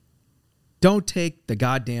bait. Don't take the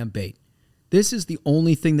goddamn bait. This is the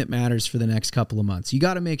only thing that matters for the next couple of months. You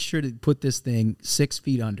got to make sure to put this thing 6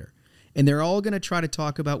 feet under. And they're all going to try to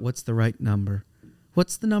talk about what's the right number.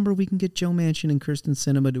 What's the number we can get Joe Manchin and Kyrsten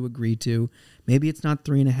Sinema to agree to? Maybe it's not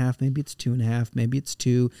 3.5. Maybe it's 2.5. Maybe it's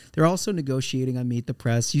 2. They're also negotiating on Meet the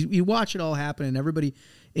Press. You watch it all happen, and everybody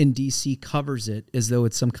in D.C. covers it as though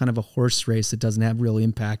it's some kind of a horse race that doesn't have real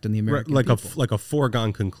impact on the American people. Like a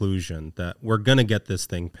foregone conclusion that we're going to get this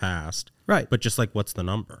thing passed. Right. But just like, what's the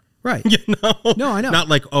number? Right. No, I know. Not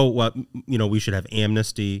like, we should have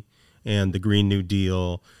amnesty and the Green New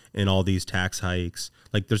Deal and all these tax hikes.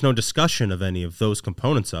 Like, there's no discussion of any of those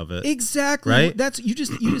components of it. Exactly. Right? That's you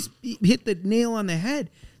just hit the nail on the head.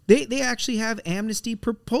 They actually have amnesty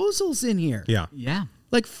proposals in here. Yeah. Yeah.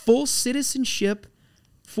 Like full citizenship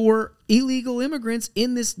for illegal immigrants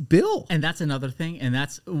in this bill. And that's another thing. And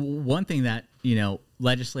that's one thing that,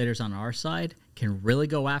 legislators on our side can really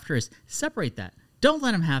go after is separate that. Don't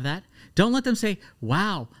let them have that. Don't let them say,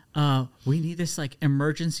 wow, we need this like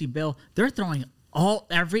emergency bill. They're throwing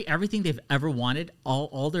everything they've ever wanted,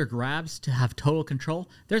 all their grabs to have total control,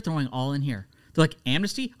 they're throwing all in here. They're like,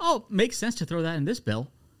 amnesty? Oh, makes sense to throw that in this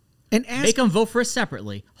bill. And make them vote for it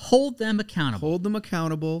separately. Hold them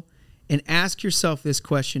accountable. And ask yourself this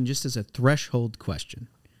question just as a threshold question.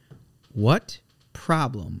 What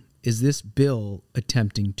problem is this bill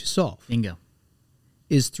attempting to solve? Bingo.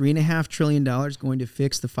 Is $3.5 trillion going to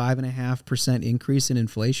fix the 5.5% increase in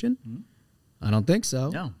inflation? Mm-hmm. I don't think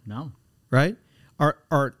so. No. Right?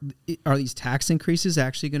 Are these tax increases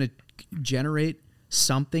actually going to generate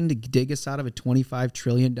something to dig us out of a $25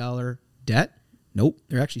 trillion debt? Nope.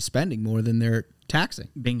 They're actually spending more than they're taxing.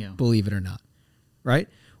 Bingo. Believe it or not. Right?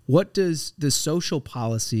 What does the social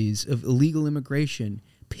policies of illegal immigration,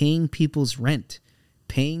 paying people's rent,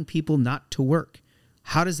 paying people not to work,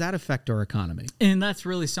 how does that affect our economy? And that's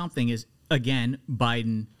really something is, again,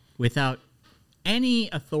 Biden, without any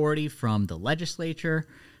authority from the legislature,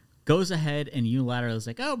 goes ahead and unilaterally is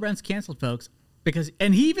like, oh, Brent's canceled, folks.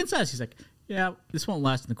 And he even says, he's like, yeah, this won't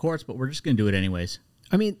last in the courts, but we're just going to do it anyways.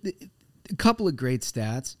 I mean, a couple of great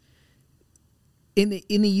stats. In the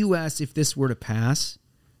U.S., if this were to pass,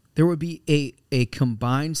 there would be a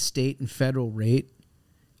combined state and federal rate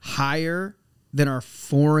higher than our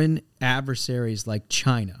foreign adversaries like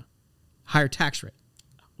China. Higher tax rate.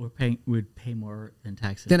 We'd pay more than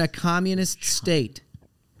taxes. Than a communist state.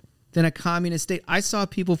 I saw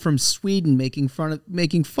people from Sweden making fun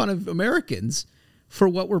of Americans for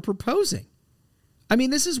what we're proposing. I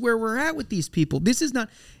mean, this is where we're at with these people. This is not,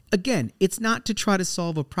 again, it's not to try to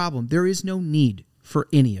solve a problem. There is no need for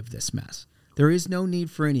any of this mess. There is no need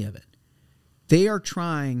for any of it. They are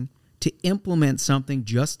trying to implement something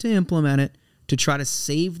just to implement it, to try to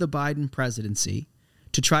save the Biden presidency,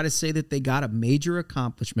 to try to say that they got a major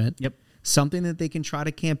accomplishment, something that they can try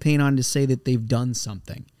to campaign on to say that they've done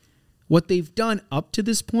something. What they've done up to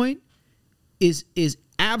this point is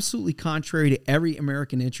absolutely contrary to every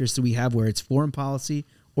American interest that we have, where it's foreign policy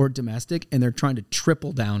or domestic, and they're trying to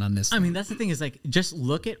triple down on this. I mean, that's the thing is, like, just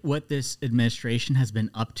look at what this administration has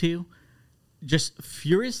been up to, just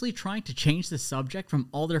furiously trying to change the subject from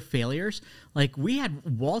all their failures. Like, we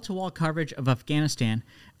had wall-to-wall coverage of Afghanistan,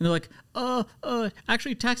 and they're like,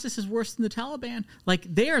 actually, Texas is worse than the Taliban.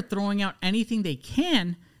 Like, they are throwing out anything they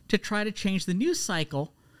can to try to change the news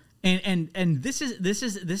cycle. And this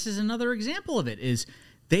is another example of it. Is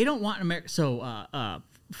they don't want America. So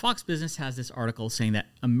Fox Business has this article saying that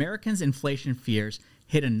Americans' inflation fears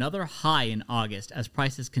hit another high in August as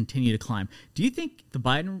prices continue to climb. Do you think the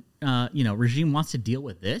Biden regime wants to deal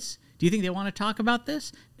with this? Do you think they want to talk about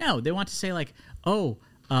this? No, they want to say like,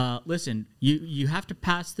 listen, you have to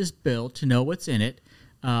pass this bill to know what's in it.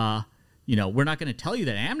 We're not going to tell you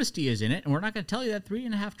that amnesty is in it, and we're not going to tell you that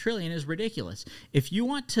 $3.5 trillion is ridiculous. If you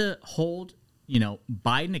want to hold,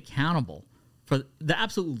 Biden accountable for the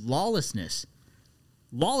absolute lawlessness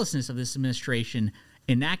of this administration,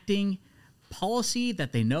 enacting policy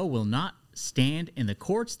that they know will not stand in the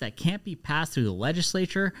courts, that can't be passed through the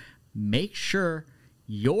legislature, make sure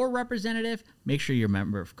your representative, make sure you're a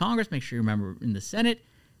member of Congress, make sure you're a member in the Senate,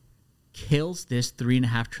 kills this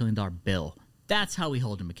 $3.5 trillion bill. That's how we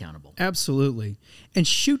hold him accountable. Absolutely. And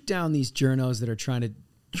shoot down these journos that are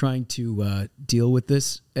trying to deal with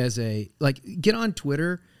this as get on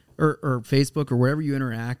Twitter or Facebook or wherever you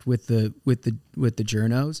interact with the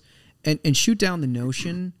journos and shoot down the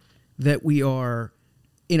notion that we are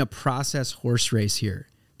in a process horse race here.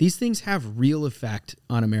 These things have real effect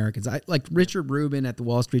on Americans. Like Richard Rubin at the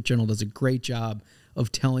Wall Street Journal does a great job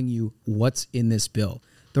of telling you what's in this bill.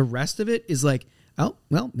 The rest of it is like, oh,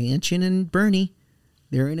 well, Manchin and Bernie,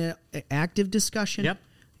 they're in an active discussion. Yep.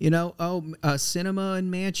 cinema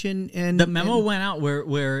and mansion and the memo went out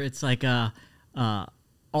where it's like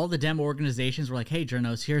all the demo organizations were like, hey,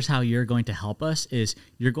 journos, here's how you're going to help us is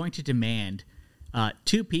you're going to demand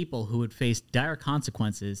 2 people who would face dire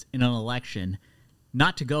consequences in an election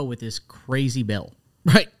not to go with this crazy bill.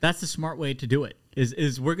 Right. That's the smart way to do it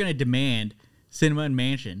is we're going to demand cinema and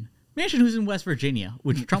mansion who's in West Virginia,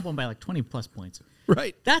 which Trump won by like 20 plus points.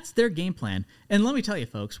 Right. That's their game plan. And let me tell you,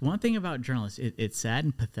 folks, one thing about journalists, it's sad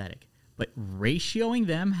and pathetic, but ratioing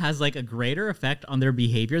them has like a greater effect on their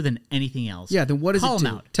behavior than anything else. Yeah, then what does Call it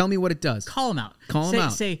them do? out. Tell me what it does. Call them out. Call them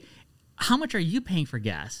out. Say, how much are you paying for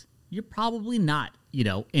gas? You're probably not,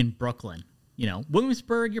 in Brooklyn.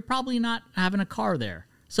 Williamsburg, you're probably not having a car there.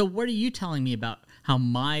 So what are you telling me about how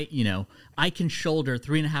my, I can shoulder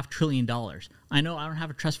 $3.5 trillion? I know I don't have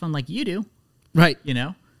a trust fund like you do. Right.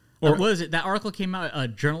 Or what is it? That article came out, a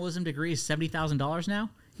journalism degree is $70,000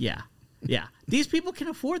 now? Yeah. Yeah. These people can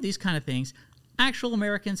afford these kind of things. Actual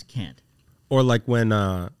Americans can't. Or like when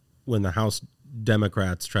the House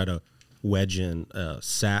Democrats try to wedge in a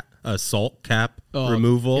salt cap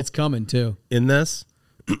removal. It's coming too. In this.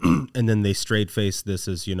 And then they straight face this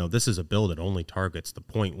as, this is a bill that only targets the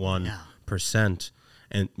 0.1%.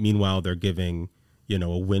 And meanwhile, they're giving,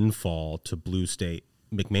 a windfall to blue state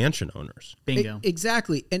McMansion owners. Bingo.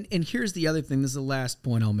 Exactly. And here's the other thing. This is the last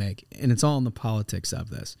point I'll make. And it's all in the politics of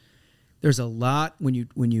this. There's a lot when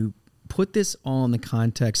you put this all in the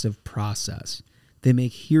context of process, they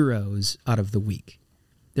make heroes out of the weak.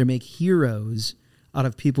 They make heroes out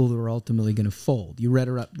of people who are ultimately going to fold. You read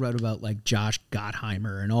about like Josh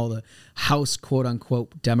Gottheimer and all the House quote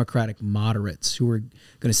unquote Democratic moderates who were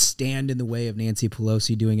going to stand in the way of Nancy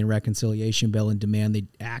Pelosi doing a reconciliation bill and demand they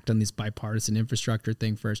act on this bipartisan infrastructure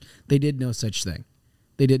thing first. They did no such thing.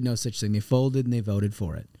 They folded and they voted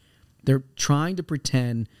for it. They're trying to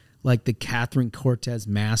pretend like the Catherine Cortez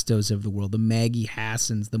Mastos of the world, the Maggie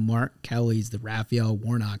Hassans, the Mark Kellys, the Raphael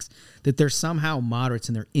Warnocks, that they're somehow moderates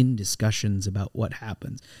and they're in discussions about what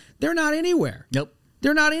happens. They're not anywhere. Nope.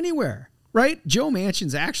 They're not anywhere, right? Joe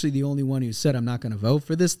Manchin's actually the only one who said, I'm not going to vote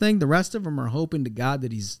for this thing. The rest of them are hoping to God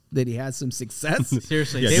that he has some success.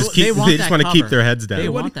 Seriously. Yeah, they they just want to keep their heads down. They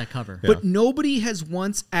want that cover. But nobody has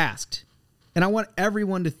once asked, and I want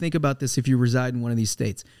everyone to think about this if you reside in one of these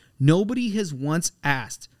states. Nobody has once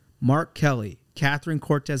asked Mark Kelly, Catherine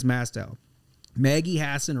Cortez Masto, Maggie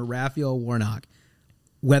Hassan, or Raphael Warnock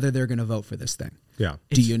whether they're going to vote for this thing. Yeah.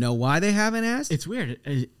 Do you know why they haven't asked? It's weird.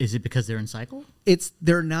 Is it because they're in cycle?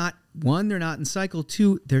 They're not in cycle.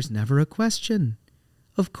 2, there's never a question.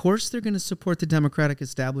 Of course they're going to support the Democratic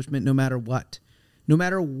establishment no matter what. No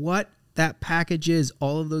matter what that package is,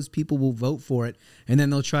 all of those people will vote for it, and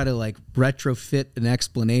then they'll try to like retrofit an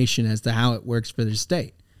explanation as to how it works for their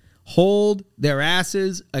state. Hold their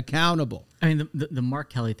asses accountable. I mean, the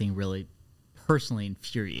Mark Kelly thing really personally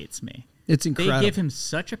infuriates me. It's incredible. They give him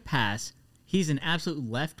such a pass. He's an absolute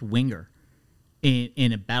left winger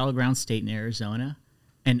in a battleground state in Arizona,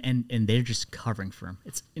 and they're just covering for him.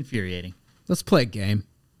 It's infuriating. Let's play a game.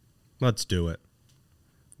 Let's do it.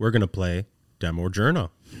 We're going to play Demo or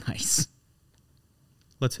Journo. Nice.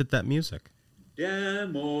 Let's hit that music.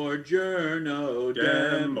 Dem or Journo,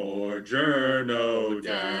 Dem or Journo,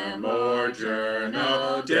 Dem or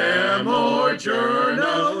Journo, Dem or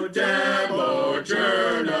Journo, Dem or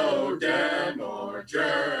Journo, Dem or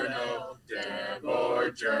Journo, Dem or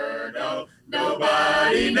Journo,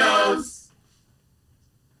 nobody knows.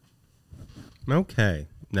 Okay.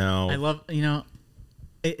 Now I love,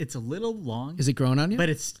 it's a little long. Is it growing on you? But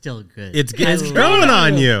it's still good. It's growing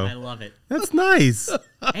on you. I love it. That's nice.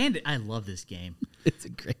 And I love this game. It's a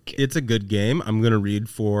great game. It's a good game. I'm going to read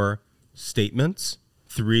 4 statements.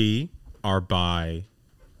 3 are by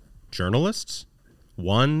journalists.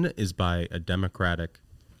 1 is by a Democratic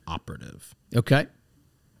operative. Okay.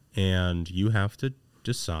 And you have to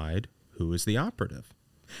decide who is the operative.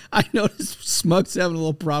 I noticed Smug's having a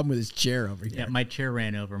little problem with his chair over here. Yeah, my chair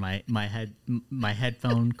ran over my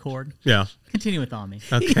headphone cord. Yeah. Continue with on me.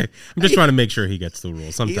 Okay. I'm just trying to make sure he gets the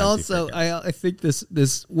rules. Sometimes he also, I think this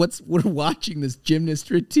we're watching this gymnast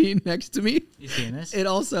routine next to me. You seeing this? It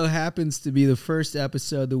also happens to be the first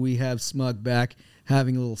episode that we have Smug back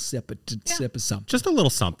having a little sip of something. Just a little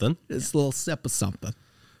something. Just a little sip of something.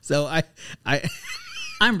 So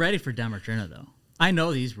I'm ready for Dem or Journo, though. I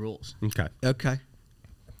know these rules. Okay.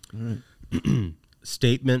 All right.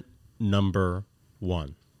 Statement number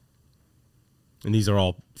 1. And these are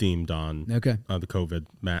all themed on the COVID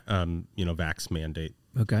vax mandate.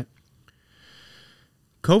 Okay.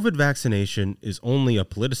 COVID vaccination is only a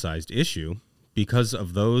politicized issue because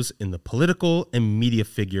of those in the political and media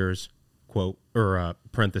figures, quote, or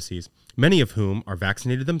parentheses, many of whom are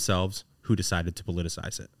vaccinated themselves who decided to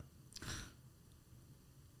politicize it.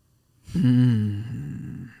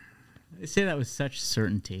 They say that with such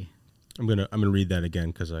certainty. I'm gonna read that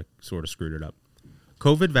again because I sort of screwed it up.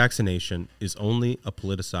 COVID vaccination is only a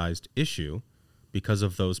politicized issue because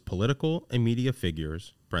of those political and media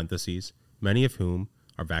figures, parentheses, many of whom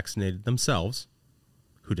are vaccinated themselves,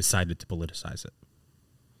 who decided to politicize it.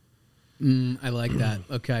 I like that.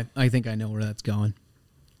 Okay. I think I know where that's going.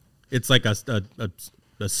 It's like a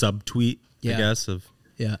subtweet, I guess, of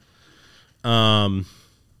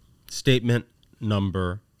statement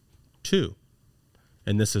number 2.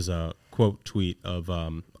 And this is a quote tweet of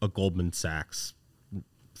a Goldman Sachs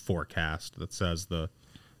forecast that says the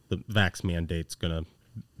vax mandate's going to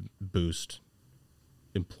boost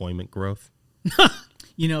employment growth.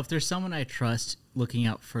 You know, if there's someone I trust looking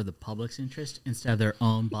out for the public's interest instead of their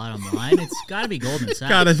own bottom line, it's got to be Goldman Sachs.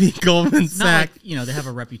 Got to be Goldman It's not Sachs. like, you know, they have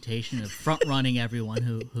a reputation of front-running everyone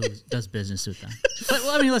who does business with them. But,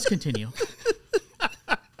 well, I mean, let's continue.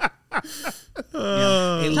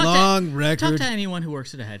 A Talk long to, record. Talk to anyone who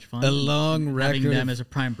works at a hedge fund. A long having record them of as a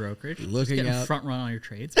prime brokerage. looking getting out. front run on your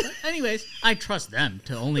trades. But anyways, I trust them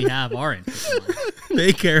to only have our interest in mind.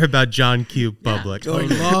 They care about John Q. Public. Going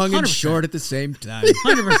long and 100%. short at the same time.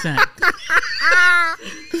 100%.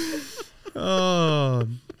 Oh,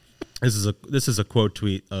 this is a quote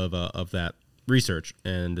tweet of that research,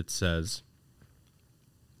 and it says,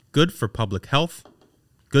 "Good for public health,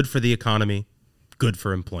 good for the economy, good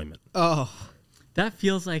for employment." Oh, That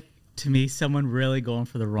feels like, to me, someone really going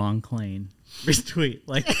for the wrong claim. Retweet.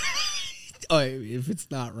 Like, if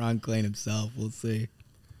it's not Ron Klain himself, we'll see.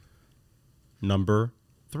 Number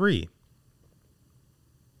 3.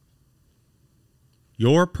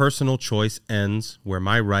 Your personal choice ends where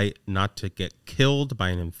my right not to get killed by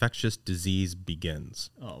an infectious disease begins.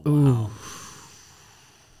 oh, wow.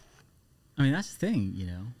 I mean, that's the thing, you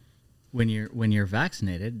know. When you're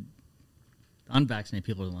vaccinated, unvaccinated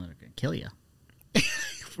people are the ones that are going to kill you.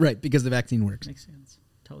 Right, because the vaccine works. Makes sense.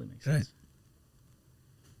 Totally makes Right. sense.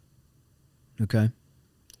 Okay.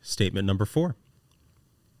 Statement number 4.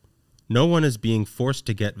 No one is being forced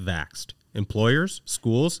to get vaxxed. Employers,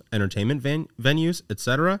 schools, entertainment venues,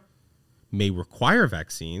 etc. may require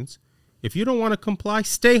vaccines. If you don't want to comply,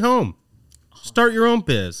 stay home. Start your own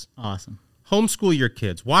biz. Awesome. Homeschool your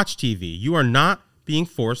kids. Watch TV. You are not being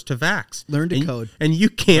forced to vax. Learn to And- code. And you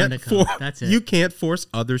can't Learn to code. for- That's it. you can't force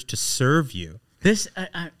others to serve you. This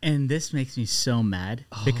and this makes me so mad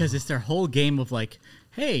because it's their whole game of like,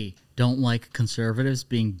 hey, don't like conservatives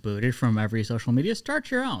being booted from every social media? Start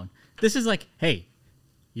your own. This is like, hey,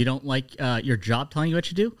 you don't like your job telling you what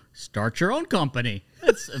to do? Start your own company.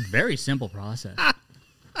 It's a very simple process.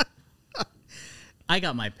 I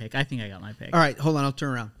got my pick. I think I got my pick. All right, hold on. I'll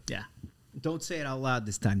turn around. Yeah. Don't say it out loud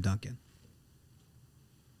this time, Duncan.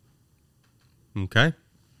 Okay.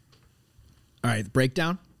 All right, the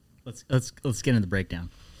breakdown. Let's get into the breakdown.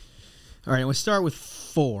 All right, we'll start with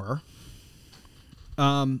 4.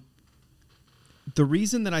 The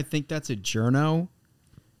reason that I think that's a journo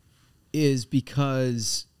is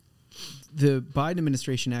because the Biden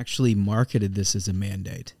administration actually marketed this as a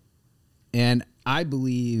mandate. And I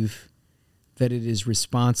believe that it is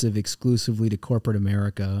responsive exclusively to corporate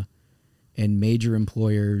America and major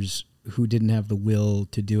employers who didn't have the will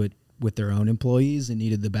to do it with their own employees and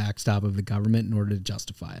needed the backstop of the government in order to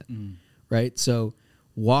justify it. Right? So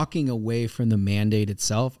walking away from the mandate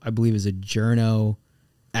itself, I believe, is a journo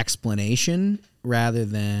explanation rather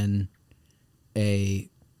than a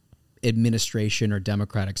administration or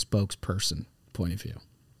Democratic spokesperson point of view.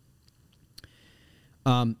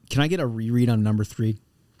 Can I get a reread on number 3?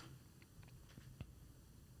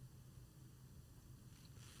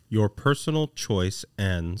 Your personal choice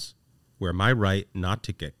ends where my right not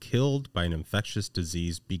to get killed by an infectious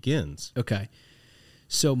disease begins. Okay.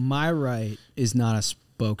 So my right is not a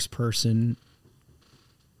spokesperson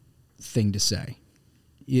thing to say.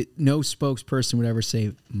 No spokesperson would ever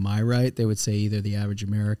say my right. They would say either the average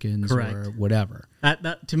Americans Correct. or whatever.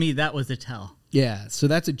 That to me, that was the tell. Yeah. So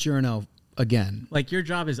that's a journo again. Like, your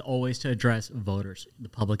job is always to address voters, the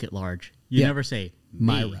public at large. You Yeah. never say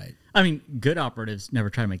My me. right. I mean, good operatives never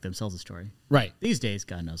try to make themselves a story. Right. These days,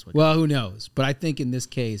 God knows what. Well, who knows? But I think in this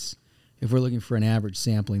case, if we're looking for an average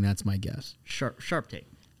sampling, that's my guess. Sharp take.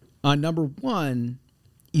 On number 1,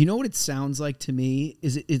 you know what it sounds like to me?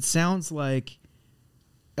 It sounds like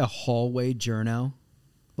a hallway journo,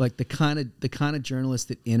 like the kind of journalist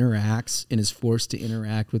that interacts and is forced to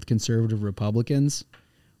interact with conservative Republicans,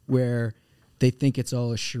 where they think it's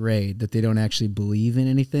all a charade, that they don't actually believe in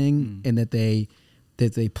anything, and that they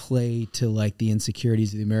that they play to like the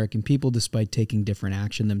insecurities of the American people despite taking different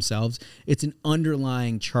action themselves. It's an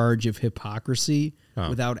underlying charge of hypocrisy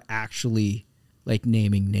without actually like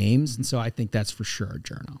naming names. And so I think that's for sure a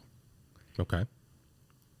journal. Okay.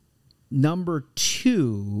 Number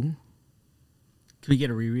 2. Can we get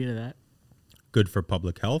a reread of that? Good for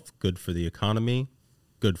public health, good for the economy,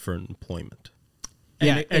 good for employment.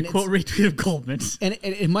 And a quote retweet of Goldman's. And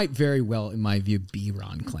it might very well, in my view, be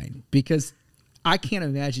Ron Klain, because I can't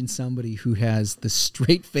imagine somebody who has the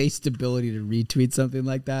straight-faced ability to retweet something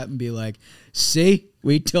like that and be like, see,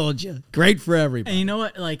 we told you. Great for everybody. And you know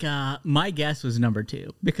what? Like, my guess was number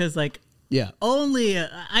 2, because like,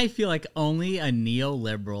 I feel like only a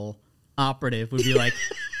neoliberal operative would be like,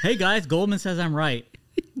 hey guys, Goldman says I'm right.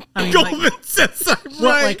 I mean, Goldman says I'm right.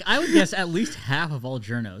 Well, like, I would guess at least half of all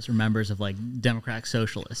journos are members of like Democratic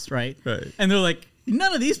Socialists, right? Right. And they're like,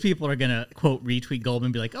 none of these people are gonna quote retweet Goldman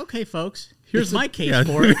and be like, okay, folks, here's my case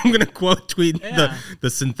for it. I'm gonna quote tweet the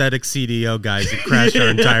synthetic CDO guys who crashed our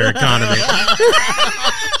entire economy.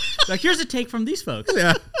 Like, here's a take from these folks.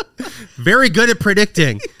 Yeah. Very good at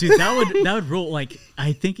predicting. Dude, that would rule. Like,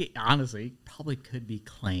 I think it honestly probably could be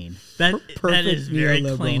Klain. That is very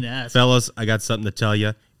Klain-esque. Fellas, I got something to tell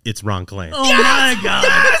you. It's Ron Klain. Oh my God.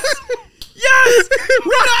 Yes!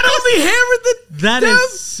 We not only hammered the That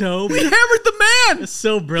is so we hammered the man. It's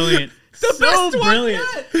so brilliant. The so best brilliant.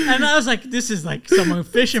 one yet. And I was like, this is like someone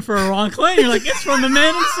fishing for a Ron Klain. You're like, it's from the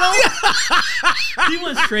man himself. He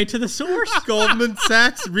went straight to the source. Goldman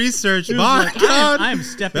Sachs research. He was My like, God. I'm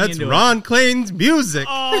stepping That's into Ron it. Klain's music.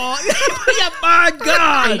 Oh, yeah, my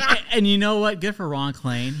God. And you know what? Good for Ron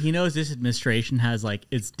Klain. He knows this administration has like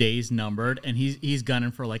its days numbered, and he's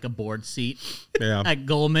gunning for like a board seat at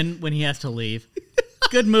Goldman when he has to leave.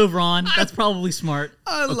 Good move, Ron. That's probably smart.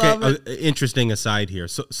 I love it. Interesting aside here.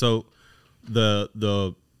 So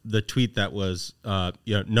the tweet that was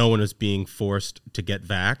no one is being forced to get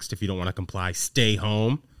vaxxed. If you don't want to comply, stay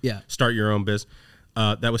home. Yeah. Start your own business.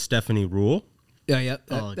 That was Stephanie Rule. Yeah.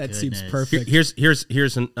 That seems perfect.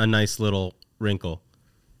 Here's a nice little wrinkle.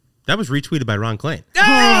 That was retweeted by Ron Klain.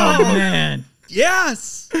 Oh man.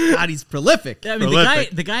 Yes. God, he's prolific. I mean,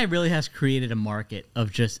 the guy really has created a market of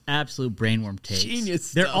just absolute brainworm takes.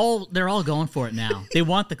 Genius They're stuff. all going for it now. They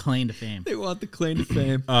want the Klain to fame. They want the claim to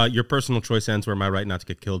fame. Your personal choice ends where my right not to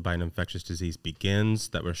get killed by an infectious disease begins.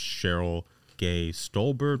 That was Cheryl Gay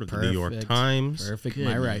Stolberg of the New York Times. Perfect.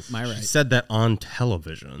 Goodness. My right. She said that on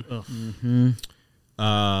television.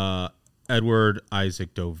 Mm-hmm. Edward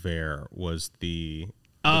Isaac Dover was the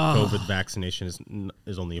COVID vaccination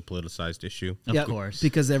is only a politicized issue. Of course.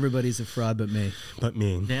 Because everybody's a fraud but me. But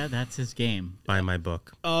me. Yeah, that's his game. Buy my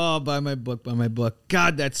book. Oh, buy my book.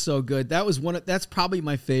 God, that's so good. That's probably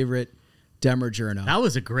my favorite Demer journal. That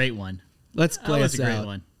was a great one. Let's play That was us a great out.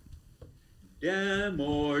 one.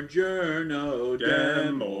 Demore Journo,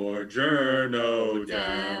 Demore Journo,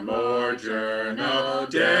 Demore Journo,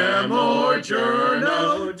 Demore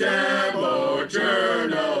Journo, Demore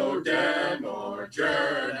Journo, Demore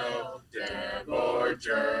Journo, Demore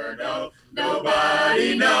Journo.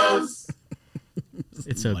 Nobody knows.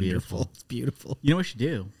 It's so beautiful. It's beautiful. You know what we should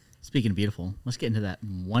do? Speaking of beautiful, let's get into that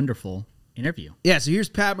wonderful interview. Yeah, so here's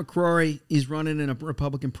Pat McCrory. He's running in a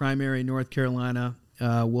Republican primary in North Carolina.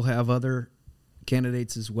 We'll have other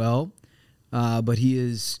candidates as well, but he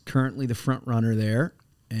is currently the front runner there.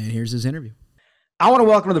 And here's his interview. I want to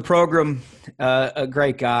welcome to the program a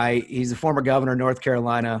great guy. He's the former governor of North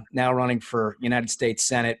Carolina, now running for United States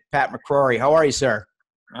Senate. Pat McCrory, how are you, sir?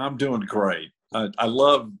 I'm doing great. I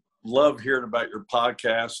love hearing about your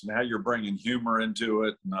podcast and how you're bringing humor into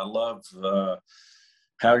it, and I love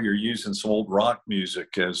how you're using some old rock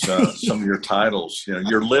music as some of your titles. You know,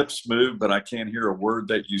 your lips move, but I can't hear a word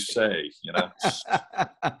that you say, you know.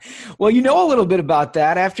 Well, you know a little bit about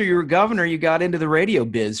that. After you were governor, you got into the radio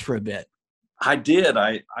biz for a bit. I did.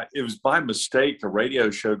 It was by mistake. A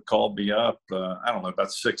radio show called me up, I don't know,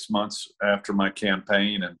 about 6 months after my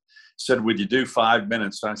campaign and said, would you do 5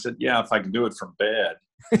 minutes? And I said, yeah, if I can do it from bed.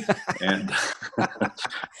 and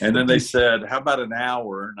then they said, how about an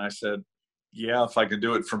hour? And I said, yeah, if I can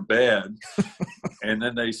do it from bed. And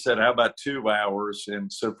then they said, how about 2 hours?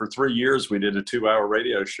 And so for 3 years, we did a 2-hour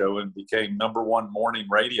radio show and became #1 morning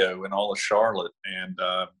radio in all of Charlotte.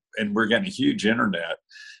 And we're getting a huge internet.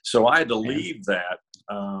 So I had to leave that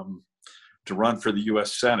to run for the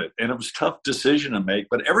U.S. Senate. And it was a tough decision to make.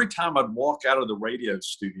 But every time I'd walk out of the radio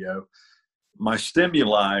studio, my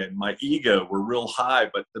stimuli and my ego were real high.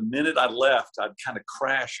 But the minute I left, I'd kind of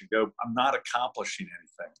crash and go, I'm not accomplishing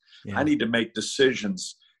anything. Yeah. I need to make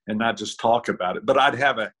decisions and not just talk about it. But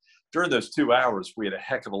during those 2 hours, we had a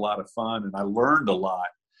heck of a lot of fun and I learned a lot.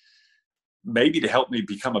 maybe to help me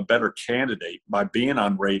become a better candidate by being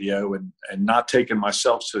on radio and not taking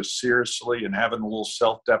myself so seriously and having a little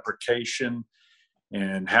self-deprecation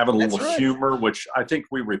and having a little humor, which I think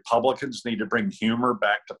we Republicans need to bring humor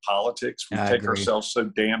back to politics. We take ourselves so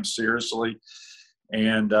damn seriously.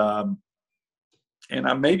 And I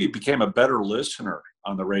maybe became a better listener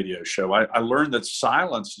on the radio show. I learned that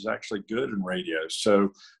silence is actually good in radio.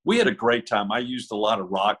 So we had a great time. I used a lot of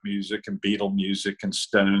rock music and Beatle music and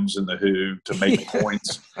Stones and The Who to make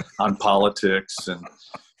points on politics. And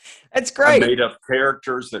that's great. I made up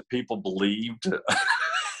characters that people believed.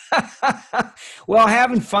 Well,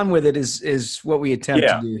 having fun with it is what we attempt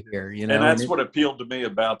to do here, you know. And that's what appealed to me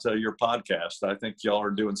about your podcast. I think y'all are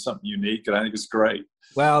doing something unique, and I think it's great.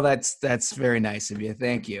 Well, that's very nice of you.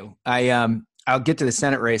 Thank you. I'll get to the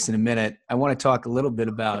Senate race in a minute. I want to talk a little bit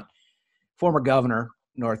about former governor,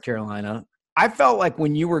 North Carolina. I felt like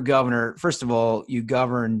when you were governor, first of all, you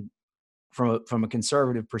governed from a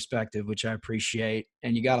conservative perspective, which I appreciate,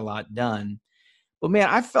 and you got a lot done. But man,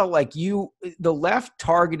 I felt like the left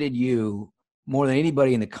targeted you more than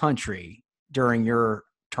anybody in the country during your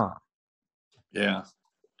term. Yeah.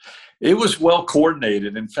 It was well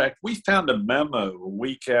coordinated. In fact, we found a memo a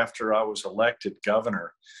week after I was elected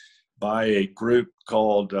governor by a group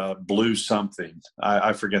called Blue Something.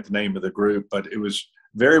 I forget the name of the group, but it was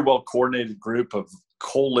very well coordinated group of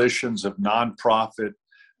coalitions of nonprofit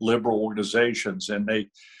liberal organizations. And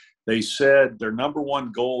they said their number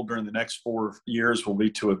one goal during the next 4 years will be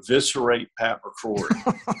to eviscerate Pat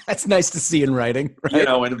McCrory. That's nice to see in writing, right? You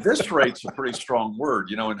know, and eviscerate's a pretty strong word.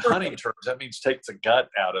 You know, in hunting terms, that means take the gut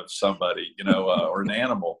out of somebody, you know, or an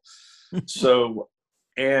animal. So,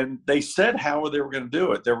 and they said how they were going to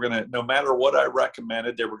do it. They were going to, no matter what I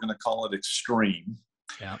recommended, they were going to call it extreme.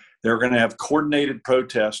 Yeah. They were going to have coordinated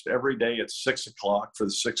protest every day at 6 o'clock for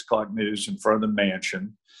the 6 o'clock news in front of the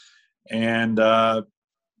mansion. And,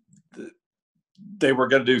 they were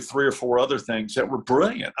going to do 3 or 4 other things that were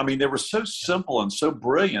brilliant. I mean, they were so simple and so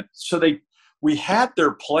brilliant. So we had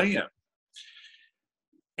their plan,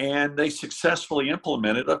 and they successfully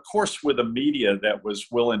implemented, of course, with a media that was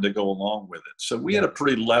willing to go along with it. So we had a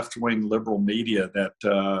pretty left-wing liberal media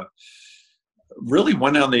that really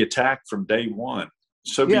went on the attack from day one.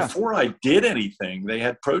 So before I did anything, they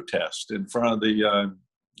had protests in front of the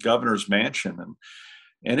governor's mansion,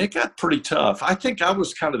 and it got pretty tough. I think I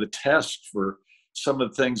was kind of the test for some of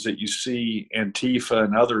the things that you see Antifa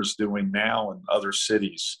and others doing now in other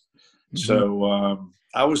cities. Mm-hmm. So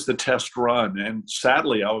I was the test run, and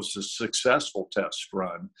sadly, I was a successful test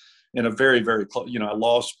run in a very, very close. You know, I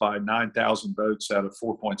lost by 9,000 votes out of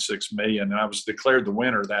 4.6 million, and I was declared the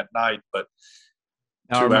winner that night. But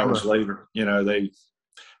 2 hours later, you know, they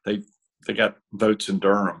got votes in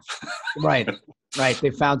Durham. Right.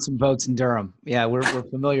 They found some votes in Durham. Yeah, we're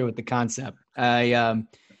familiar with the concept.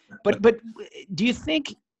 But do you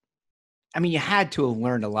think? I mean, you had to have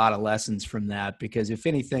learned a lot of lessons from that, because if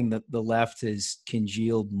anything, the left has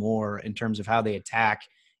congealed more in terms of how they attack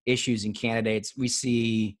issues and candidates. We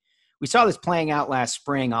saw this playing out last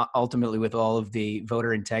spring, ultimately with all of the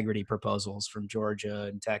voter integrity proposals from Georgia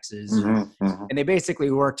and Texas, and they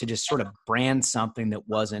basically worked to just sort of brand something that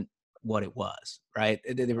wasn't what it was, right?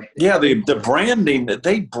 The branding that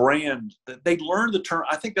they learned the term.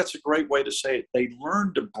 I think that's a great way to say it. They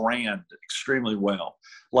learned to brand extremely well.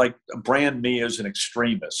 Like brand me as an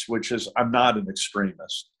extremist, which is, I'm not an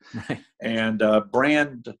extremist. Right. And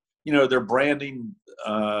brand, you know, they're branding,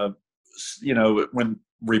 you know, when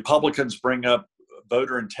Republicans bring up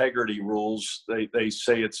voter integrity rules, they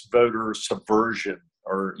say it's voter subversion,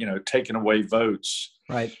 or, you know, taking away votes.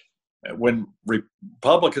 Right. When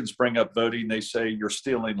Republicans bring up voting, they say you're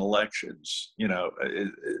stealing elections. You know,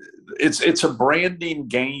 it's a branding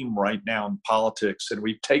game right now in politics, and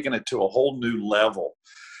we've taken it to a whole new level.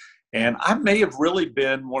 And I may have really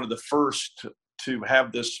been one of the first to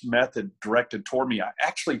have this method directed toward me.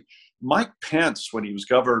 Mike Pence, when he was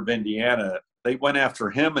governor of Indiana, they went after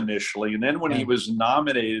him initially. And then when he was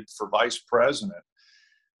nominated for vice president,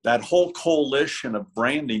 that whole coalition of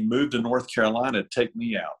branding moved to North Carolina to take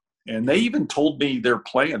me out. And they even told me their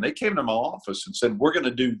plan. They came to my office and said, we're going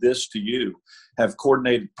to do this to you, have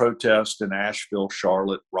coordinated protests in Asheville,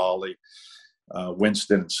 Charlotte, Raleigh,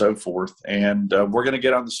 Winston, and so forth. And we're going to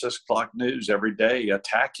get on the 6 o'clock news every day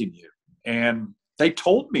attacking you. And they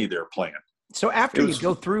told me their plan. So after you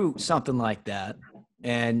go through something like that,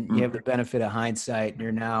 and you have the benefit of hindsight, and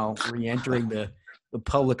you're now re-entering the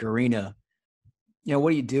public arena, you know,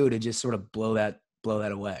 what do you do to just sort of blow that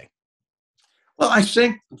away? Well, I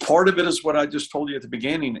think part of it is what I just told you at the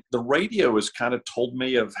beginning. The radio has kind of told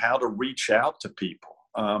me of how to reach out to people.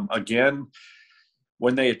 Again,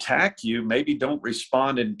 when they attack you, maybe don't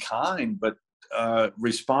respond in kind, but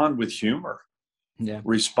respond with humor. Yeah.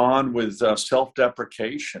 Respond with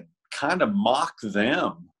self-deprecation. Kind of mock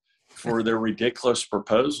them for their ridiculous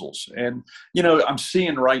proposals. And, you know, I'm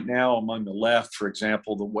seeing right now among the left, for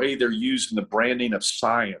example, the way they're using the branding of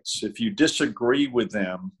science. If you disagree with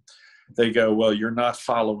them, they go, well, you're not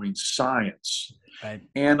following science. Right.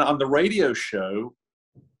 And on the radio show,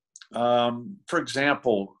 for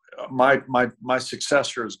example, my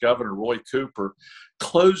successor as governor, Roy Cooper,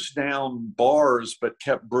 closed down bars but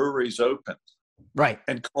kept breweries open. Right.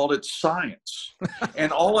 And called it science.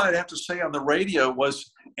 And all I'd have to say on the radio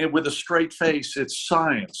was, and with a straight face, it's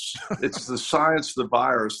science. It's the science of the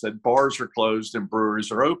virus that bars are closed and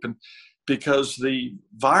breweries are open, because the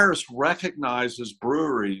virus recognizes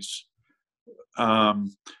breweries that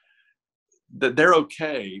they're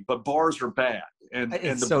okay, but bars are bad. And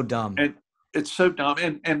it's so dumb. And it's so dumb.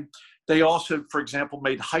 And they also, for example,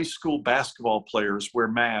 made high school basketball players wear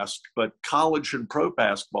masks, but college and pro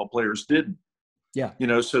basketball players didn't. Yeah. You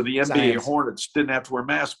know, so the NBA Science. Hornets didn't have to wear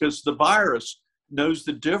masks because the virus knows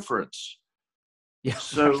the difference. Yeah.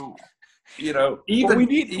 So, you know,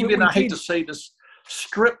 even I hate to say this,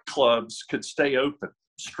 strip clubs could stay open,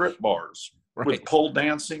 strip bars with pole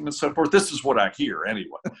dancing and so forth. This is what I hear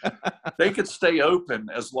anyway. They could stay open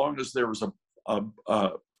as long as there was a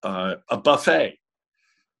buffet,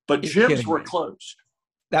 but gyms were closed.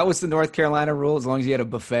 That was the North Carolina rule. As long as you had a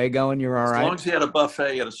buffet going, you're all right. As long as you had a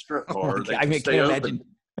buffet at a strip bar, they could stay open.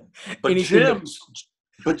 But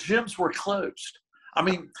gyms were closed. I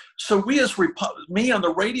mean, so we as me on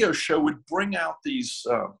the radio show would bring out these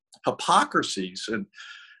hypocrisies,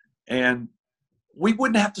 and we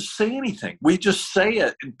wouldn't have to say anything. We just say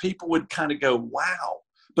it, and people would kind of go, "Wow!"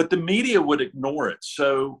 But the media would ignore it.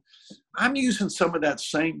 So I'm using some of that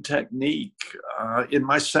same technique in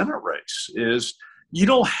my Senate race. Is you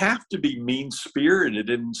don't have to be mean-spirited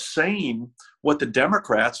and saying what the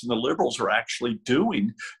Democrats and the liberals are actually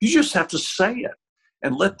doing. You just have to say it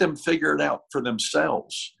and let them figure it out for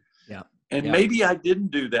themselves. Yeah. And maybe I didn't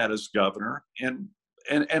do that as governor, and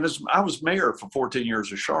as I was mayor for 14 years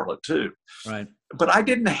of Charlotte too. Right. But I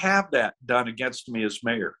didn't have that done against me as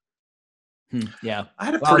mayor. Yeah. I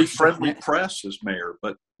had a pretty friendly press as mayor,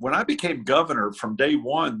 but when I became governor, from day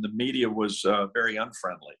one, the media was very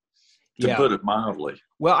unfriendly, to put it mildly.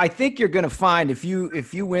 Well, I think you're going to find if you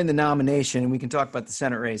win the nomination, and we can talk about the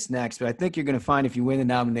Senate race next, but I think you're going to find if you win the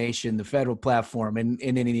nomination, the federal platform isn't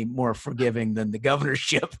any more forgiving than the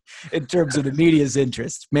governorship in terms of the media's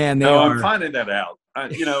interest. Man, I'm finding that out.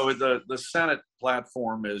 You know, the Senate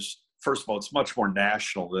platform is, first of all, it's much more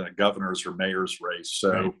national than a governor's or mayor's race.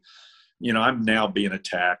 So, you know, I'm now being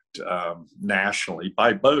attacked nationally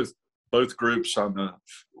by both groups on the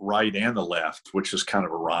right and the left, which is kind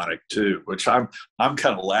of ironic too, which I'm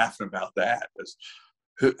kind of laughing about that.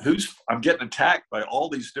 I'm getting attacked by all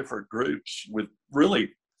these different groups with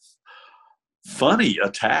really funny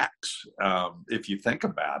attacks, if you think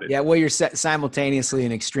about it. Yeah, well, you're simultaneously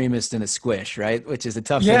an extremist and a squish, right? Which is a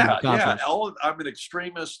tough thing to accomplish. Yeah, I'm an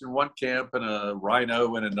extremist in one camp and a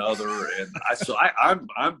rhino in another, and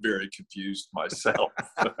I'm very confused myself.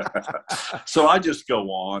 So I just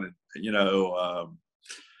go on, and you know,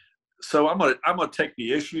 so I'm gonna take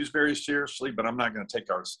the issues very seriously, but I'm not going to take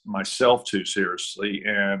myself too seriously,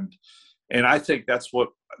 and I think that's what,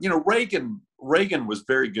 you know, Reagan was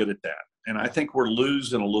very good at that. And I think we're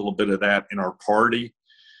losing a little bit of that in our party.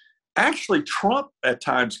 Actually, Trump at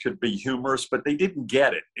times could be humorous, but they didn't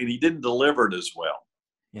get it, and he didn't deliver it as well.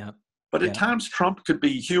 Yeah. But at times Trump could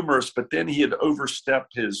be humorous, but then he had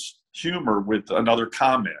overstepped his humor with another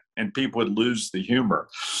comment, and people would lose the humor.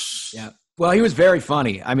 Yeah. Well, he was very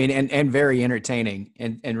funny. I mean, and very entertaining,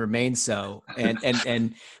 and remains so.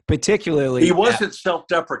 And particularly, he wasn't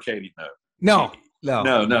self-deprecating though. No.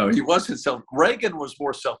 He wasn't Reagan was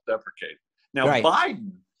more self-deprecating. Now,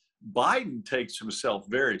 Biden takes himself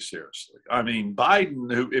very seriously. I mean,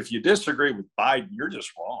 Biden, who, if you disagree with Biden, you're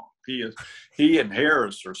just wrong. He and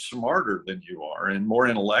Harris are smarter than you are and more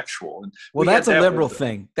intellectual. And well, that's a liberal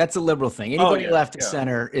thing. That's a liberal thing. Anybody left of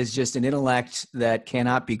center is just an intellect that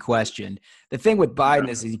cannot be questioned. The thing with Biden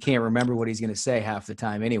is you can't remember what he's going to say half the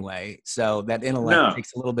time anyway. So that intellect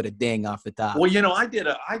takes a little bit of ding off the top. Well, you know, I did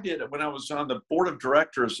it when I was on the board of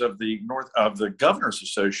directors of the Governors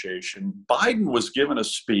Association. Biden was given a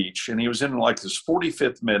speech, and he was in like this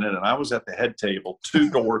 45th minute, and I was at the head table,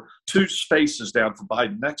 two spaces down from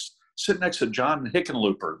Biden, sitting next to John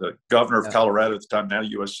Hickenlooper, the governor of Colorado at the time, now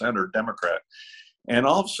U.S. Senator, Democrat. And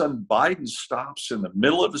all of a sudden, Biden stops in the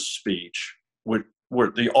middle of his speech, where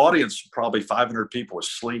the audience, probably 500 people, was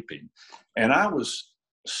sleeping. And I was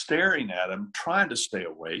staring at him, trying to stay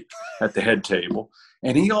awake at the head table.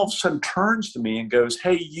 And he all of a sudden turns to me and goes,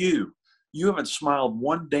 "Hey, you haven't smiled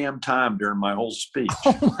one damn time during my whole speech."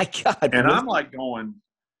 Oh my God. And I'm like going,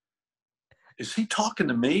 is he talking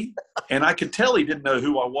to me? And I could tell he didn't know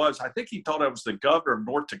who I was. I think he thought I was the governor of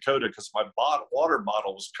North Dakota because my water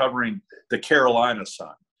bottle was covering the Carolina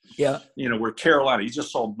sign. Yeah. You know, we're Carolina. He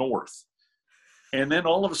just saw North. And then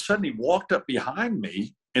all of a sudden he walked up behind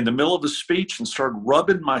me in the middle of his speech and started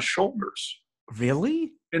rubbing my shoulders.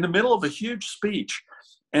 Really? In the middle of a huge speech.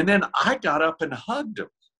 And then I got up and hugged him.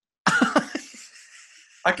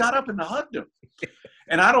 I got up and hugged him.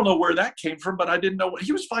 And I don't know where that came from, but I didn't know.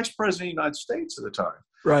 He was vice president of the United States at the time.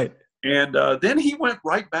 Right. And then he went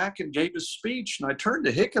right back and gave his speech. And I turned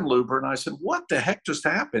to Hickenlooper and I said, "What the heck just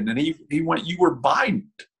happened?" And he went, "You were Biden."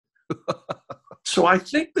 So I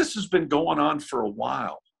think this has been going on for a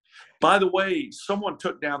while. By the way, someone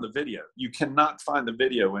took down the video. You cannot find the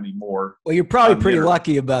video anymore. Well, you're probably pretty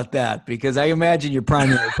lucky about that, because I imagine your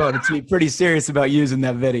primary opponents would be pretty serious about using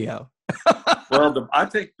that video. Well, I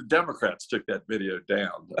think the Democrats took that video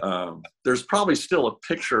down. There's probably still a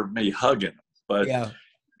picture of me hugging him, but yeah,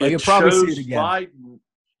 you'll probably see it again. Biden,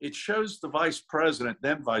 it shows the vice president,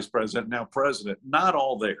 then vice president, now president, not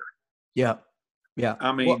all there. Yeah, yeah.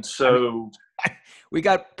 I mean, we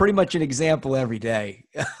got pretty much an example every day.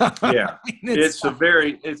 Yeah, it's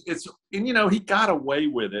and you know, he got away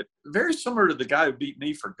with it. Very similar to the guy who beat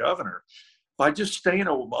me for governor, by just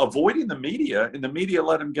avoiding the media, and the media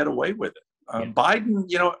let him get away with it. Biden,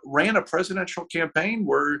 you know, ran a presidential campaign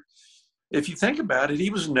where, if you think about it, he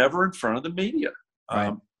was never in front of the media,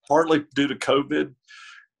 right. Partly due to COVID.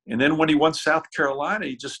 And then when he won South Carolina,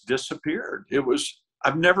 he just disappeared.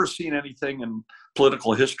 I've never seen anything in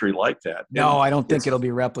political history like that. No, I don't think it'll be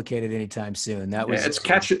replicated anytime soon. It's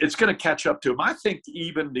going to catch up to him. I think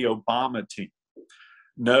even the Obama team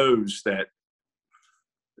knows that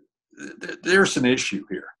there's an issue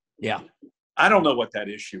here. Yeah. I don't know what that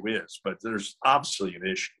issue is, but there's obviously an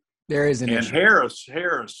issue. There is an issue. And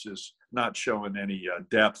Harris is not showing any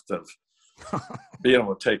depth of being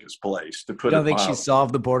able to take his place. To put you don't think she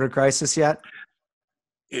solved the border crisis yet?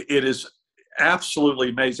 It is absolutely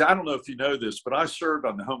amazing. I don't know if you know this, but I served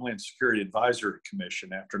on the Homeland Security Advisory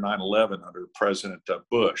Commission after 9/11 under President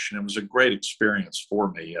Bush, and it was a great experience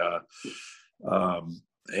for me.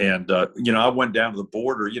 You know, I went down to the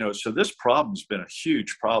border, you know, so this problem's been a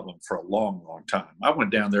huge problem for a long, long time. I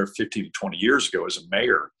went down there 15 to 20 years ago as a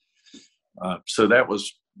mayor. So that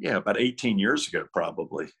was, about 18 years ago,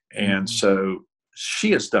 probably. And so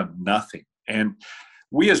she has done nothing. And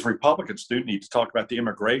we as Republicans do need to talk about the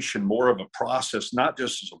immigration more of a process, not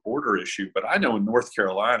just as a border issue, but I know in North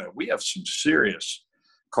Carolina, we have some serious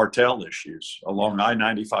cartel issues along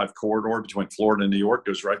I-95 corridor between Florida and New York,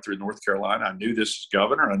 goes right through North Carolina. I knew this as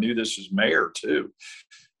governor. I knew this as mayor too.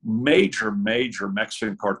 Major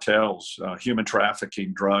Mexican cartels, human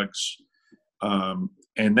trafficking, drugs.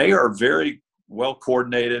 And they are very well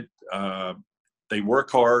coordinated. They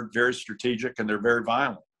work hard, very strategic, and they're very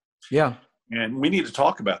violent. Yeah. And we need to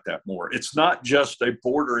talk about that more. It's not just a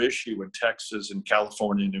border issue in Texas and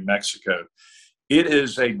California and New Mexico. It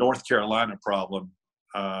is a North Carolina problem.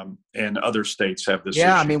 And other states have this issue.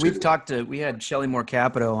 I mean, we had Shelley Moore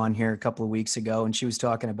Capito on here a couple of weeks ago, and she was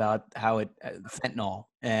talking about how fentanyl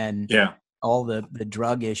and all the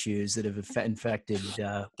drug issues that have infected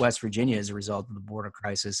West Virginia as a result of the border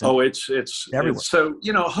crisis. And it's everywhere. So,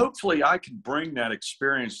 you know, hopefully I can bring that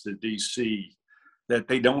experience to DC that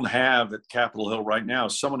they don't have at Capitol Hill right now.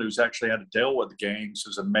 As someone who's actually had to deal with gangs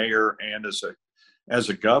as a mayor and as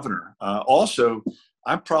a governor. Also,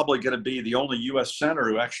 I'm probably going to be the only U.S. senator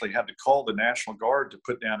who actually had to call the National Guard to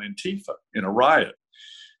put down Antifa in a riot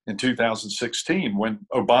in 2016 when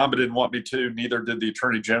Obama didn't want me to, neither did the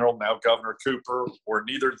Attorney General, now Governor Cooper, or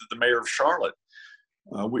neither did the mayor of Charlotte.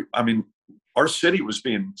 Our city was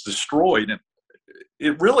being destroyed, and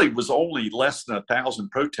it really was only less than 1,000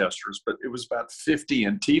 protesters, but it was about 50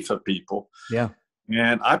 Antifa people. Yeah.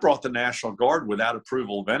 And I brought the National Guard without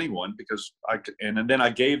approval of anyone because and then I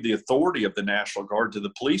gave the authority of the National Guard to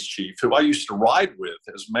the police chief, who I used to ride with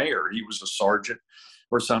as mayor. He was a sergeant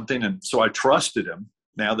or something. And so I trusted him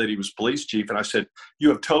now that he was police chief. And I said, you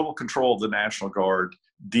have total control of the National Guard,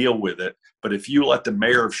 deal with it. But if you let the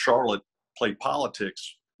mayor of Charlotte play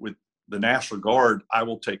politics with the National Guard, I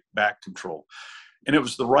will take back control. And it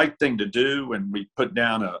was the right thing to do. And we put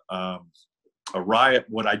down a riot.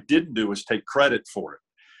 What I didn't do was take credit for it.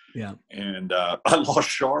 Yeah. And I lost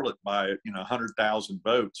Charlotte by 100,000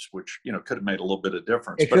 votes, which could have made a little bit of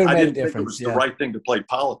difference. But I didn't think it was the right thing to play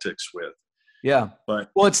politics with. Yeah.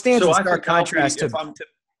 But it stands in stark contrast to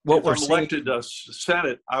what if we're I'm seeing, elected to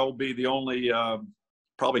Senate, I will be the only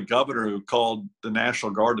probably governor who called the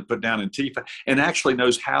National Guard to put down Antifa and actually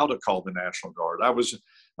knows how to call the National Guard. I was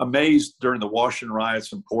amazed during the Washington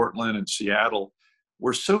riots in Portland and Seattle,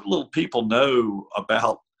 where so little people know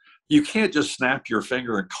about. You can't just snap your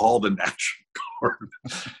finger and call the National Guard.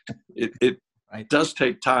 It does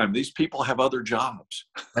take time. These people have other jobs.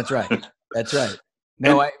 That's right. That's right.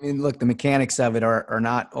 No, I mean, look, the mechanics of it are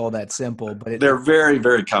not all that simple, but they're very,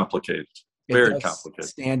 very complicated. Very complicated.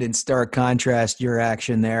 Stand in stark contrast your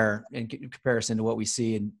action there in comparison to what we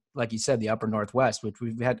see in, like you said, the upper Northwest, which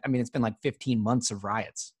we've had. I mean, it's been like 15 months of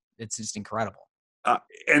riots. It's just incredible.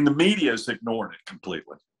 And the media is ignoring it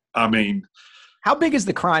completely. I mean, how big is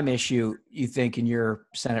the crime issue, you think, in your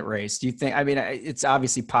Senate race? Do you think, I mean, it's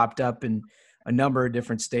obviously popped up in a number of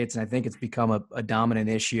different states, and I think it's become a dominant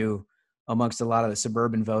issue amongst a lot of the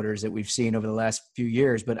suburban voters that we've seen over the last few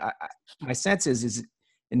years. But my sense is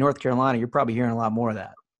in North Carolina, you're probably hearing a lot more of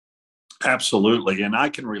that. Absolutely. And I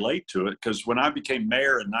can relate to it because when I became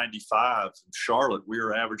mayor in 95 in Charlotte, we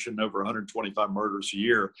were averaging over 125 murders a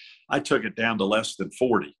year. I took it down to less than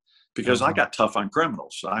 40 because I got tough on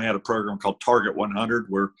criminals. I had a program called Target 100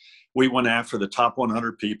 where we went after the top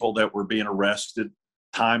 100 people that were being arrested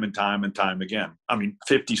time and time and time again. I mean,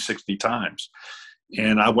 50, 60 times.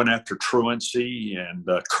 And I went after truancy and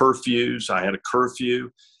curfews. I had a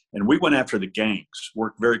curfew. And we went after the gangs,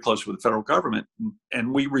 worked very close with the federal government,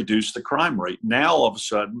 and we reduced the crime rate. Now, all of a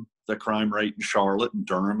sudden, the crime rate in Charlotte and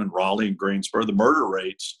Durham and Raleigh and Greensboro, the murder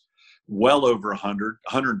rates well over 100,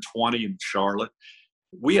 120 in Charlotte.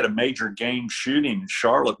 We had a major gang shooting in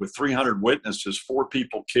Charlotte with 300 witnesses, 4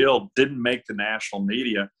 people killed, didn't make the national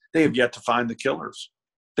media. They have yet to find the killers.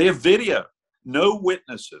 They have video, no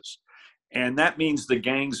witnesses. And that means the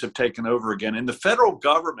gangs have taken over again. And the federal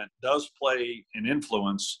government does play an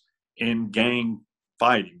influence in gang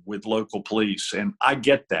fighting with local police. And I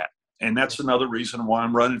get that. And that's another reason why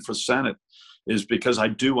I'm running for Senate is because I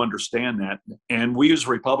do understand that. And we as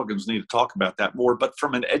Republicans need to talk about that more, but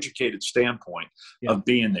from an educated standpoint of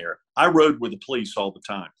being there. I rode with the police all the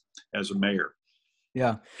time as a mayor.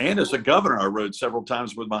 Yeah. And as a governor, I rode several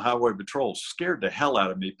times with my highway patrol. Scared the hell out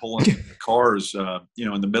of me pulling the cars,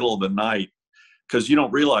 in the middle of the night, because you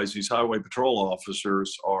don't realize these highway patrol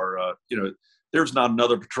officers are, there's not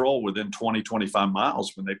another patrol within 20, 25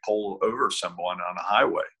 miles when they pull over someone on a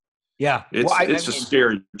highway. Yeah. It's a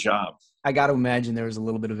scary job. I got to imagine there was a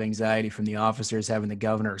little bit of anxiety from the officers having the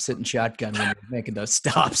governor sitting shotgun when they're making those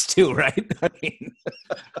stops too, right? I mean,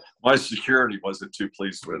 my security wasn't too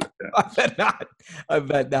pleased with it. Yeah. I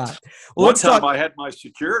bet not. Well, One time I had my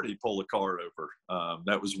security pull a car over.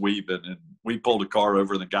 That was Weeben, and we pulled a car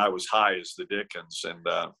over, and the guy was high as the Dickens, and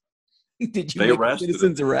did you they make arrested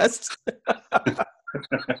citizens him. arrest?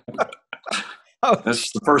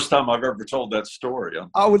 That's the first time I've ever told that story.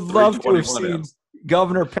 I would love to have 321 seen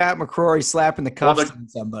Governor Pat McCrory slapping the cuffs on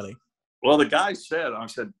somebody. Well, the guy said, I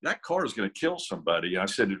said, that car is going to kill somebody. I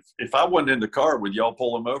said, if I wasn't in the car, would y'all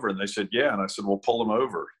pull him over? And they said, yeah. And I said, well, pull him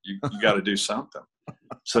over. You got to do something.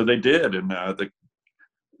 So they did. And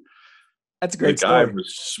that's a great the guy story.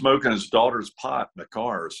 was smoking his daughter's pot in the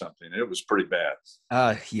car or something. It was pretty bad.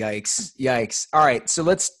 Yikes. All right. So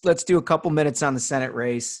let's do a couple minutes on the Senate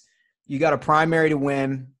race. You got a primary to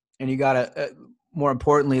win, and you got more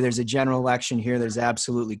importantly, there's a general election here that is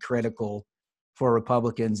absolutely critical for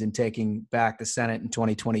Republicans in taking back the Senate in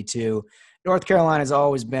 2022. North Carolina has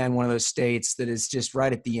always been one of those states that is just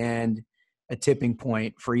right at the end, a tipping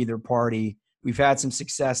point for either party. We've had some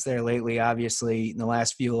success there lately, obviously, in the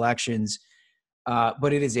last few elections,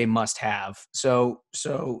 but it is a must-have. So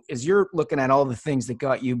as you're looking at all the things that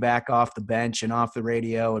got you back off the bench and off the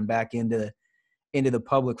radio and back into the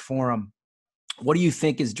public forum, what do you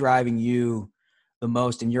think is driving you the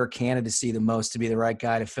most and your candidacy the most to be the right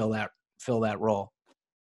guy to fill that role?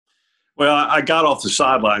 Well, I got off the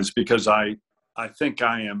sidelines because I think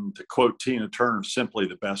I am, to quote Tina Turner, simply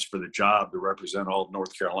the best for the job to represent all of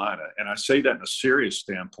North Carolina. And I say that in a serious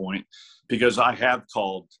standpoint because I have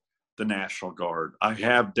called the National Guard. I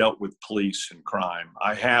have dealt with police and crime.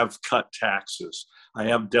 I have cut taxes. I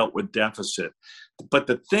have dealt with deficit. But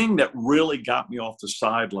the thing that really got me off the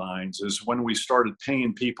sidelines is when we started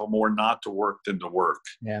paying people more not to work than to work.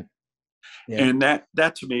 Yeah. And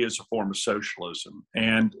that to me is a form of socialism.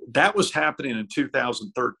 And that was happening in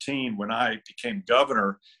 2013 when I became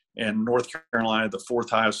governor in North Carolina, the 4th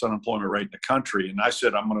highest unemployment rate in the country. And I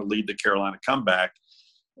said, I'm going to lead the Carolina comeback.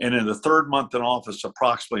 And in the 3rd month in office,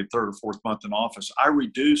 approximately 3rd or 4th month in office, I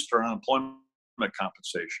reduced our unemployment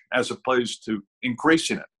compensation as opposed to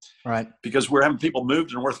increasing it. Right. Because we're having people move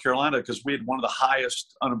to North Carolina because we had one of the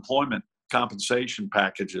highest unemployment compensation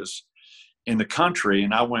packages in the country.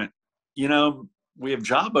 And I went, we have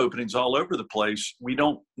job openings all over the place. We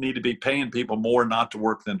don't need to be paying people more not to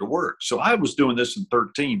work than to work. So I was doing this in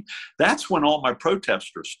 2013. That's when all my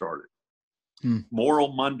protesters started.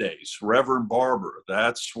 Moral Mondays, Reverend Barber.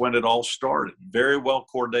 That's when it all started. Very well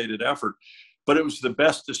coordinated effort. But it was the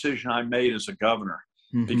best decision I made as a governor,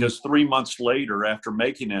 because 3 months later, after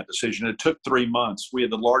making that decision, it took 3 months, we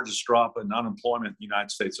had the largest drop in unemployment in the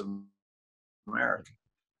United States of America,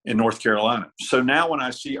 in North Carolina. So now when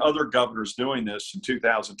I see other governors doing this in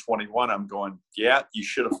 2021, I'm going, yeah, you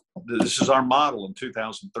should have. This is our model in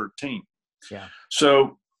 2013. Yeah.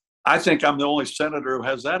 So I think I'm the only senator who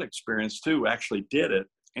has that experience too, actually did it,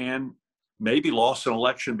 and maybe lost an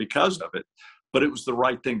election because of it, but it was the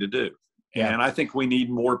right thing to do. Yeah. And I think we need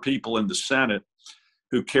more people in the Senate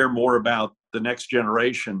who care more about the next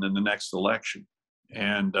generation than the next election.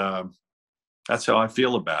 And that's how I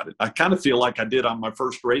feel about it. I kind of feel like I did on my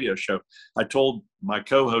first radio show. I told my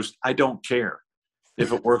co-host, I don't care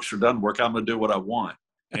if it works or doesn't work. I'm going to do what I want.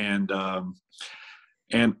 And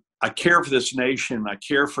I care for this nation. I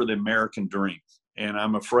care for the American dream. And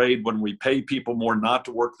I'm afraid when we pay people more not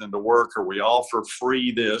to work than to work, or we offer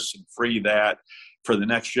free this and free that for the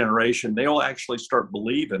next generation, they'll actually start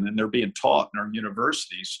believing, and they're being taught in our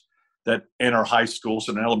universities, that in our high schools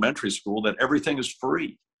and elementary school, that everything is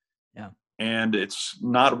free. Yeah. And it's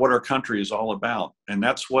not what our country is all about. And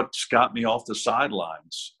that's what's got me off the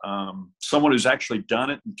sidelines. Someone who's actually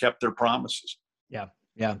done it and kept their promises. Yeah.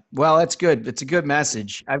 Yeah. Well, that's good. It's a good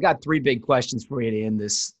message. I've got 3 big questions for you to end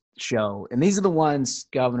this show. And these are the ones,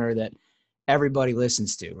 Governor, that everybody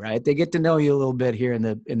listens to, right? They get to know you a little bit here in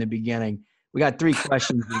the beginning. We got 3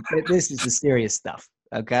 questions. This is the serious stuff.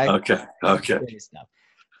 Okay. Okay. Serious stuff.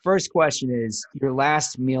 First question is, your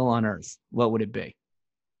last meal on earth, what would it be?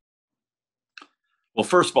 Well,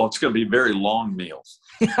 first of all, it's going to be a very long meal.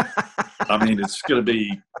 I mean, it's going to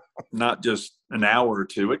be not just an hour or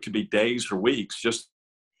 2. It could be days or weeks, just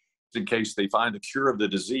in case they find the cure of the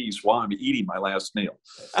disease while I'm eating my last meal.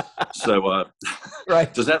 So,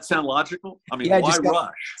 right. Does that sound logical? I mean, yeah, why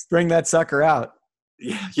rush? Bring that sucker out.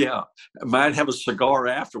 Yeah. I might have a cigar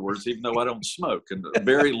afterwards, even though I don't smoke, and a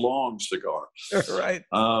very long cigar. Right.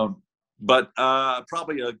 But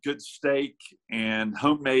probably a good steak and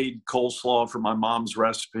homemade coleslaw from my mom's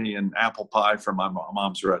recipe, and apple pie from my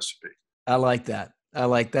mom's recipe. I like that.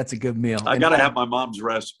 That's a good meal. I got to have my mom's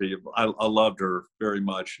recipe. I loved her very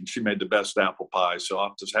much, and she made the best apple pie. So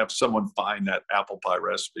I'll just have someone find that apple pie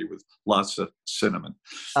recipe with lots of cinnamon.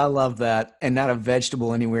 I love that. And not a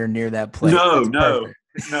vegetable anywhere near that plate.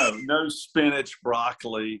 No spinach,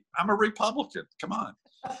 broccoli. I'm a Republican. Come on.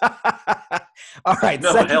 All right.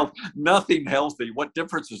 Nothing healthy. What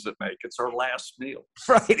difference does it make? It's our last meal.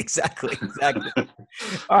 Right. Exactly. All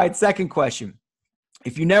right. Second question.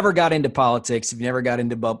 If you never got into politics, if you never got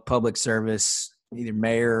into public service, either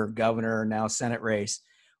mayor or governor or now Senate race,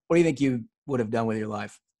 what do you think you would have done with your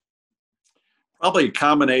life? Probably a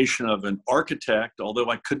combination of an architect, although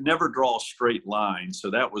I could never draw a straight line. So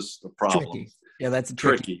that was the problem. Tricky. Yeah, that's a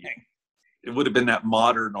tricky thing. It would have been that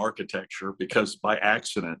modern architecture, because by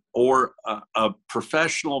accident, or a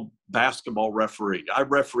professional basketball referee. I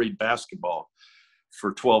refereed basketball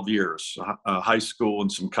for 12 years, high school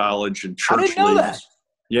and some college and church leagues. I didn't know that.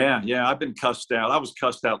 Yeah. I've been cussed out. I was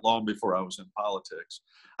cussed out long before I was in politics.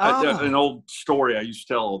 An old story I used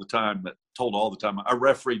to tell all the time, I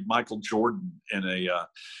refereed Michael Jordan in a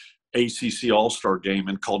ACC All-Star game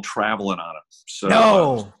and called traveling on him. So,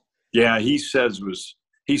 no. Yeah, he said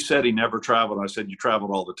he never traveled. I said, you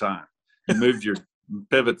traveled all the time. You moved your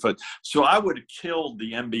pivot foot. So I would have killed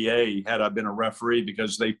the NBA had I been a referee,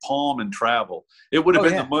 because they palm and travel. It would have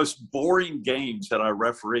been the most boring games that I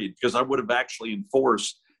refereed, because I would have actually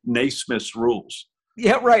enforced Naismith's rules.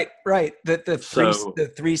 Yeah, right. The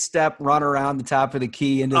 3-step run around the top of the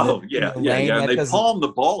key into the lane. And they palm the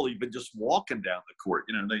ball even just walking down the court.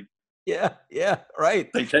 Right.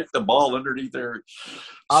 They take the ball underneath there.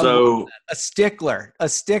 So a stickler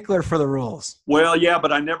for the rules. Well, yeah,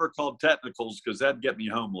 but I never called technicals, because that'd get me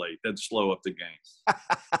home late. That'd slow up the game.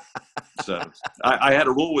 So I had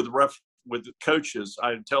a rule with the coaches.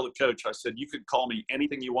 I'd tell the coach, I said, you could call me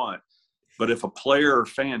anything you want, but if a player or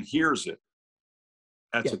fan hears it,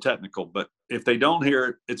 that's a technical. But if they don't hear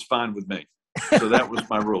it, it's fine with me. So that was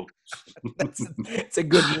my rule. It's a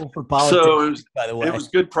good rule for politics, so by the way. It was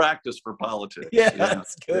good practice for politics. Yeah,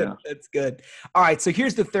 that's good. Yeah. That's good. All right, so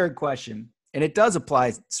here's the third question, and it does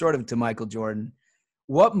apply sort of to Michael Jordan.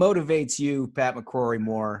 What motivates you, Pat McCrory,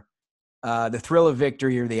 more, the thrill of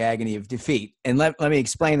victory or the agony of defeat? And let me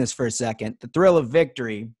explain this for a second. The thrill of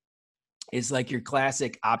victory is like your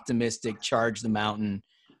classic optimistic, charge the mountain,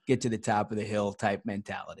 get to the top of the hill type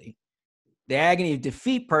mentality. The agony of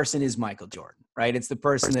defeat person is Michael Jordan, right? It's the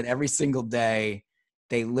person that every single day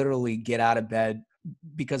they literally get out of bed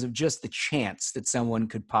because of just the chance that someone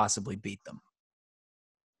could possibly beat them.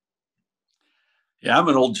 Yeah, I'm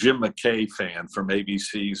an old Jim McKay fan from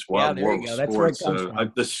ABC's Wild World of Sports.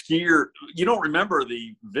 The skier, you don't remember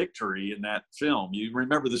the victory in that film. You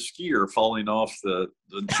remember the skier falling off the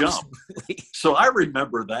jump. So I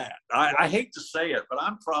remember that. I hate to say it, but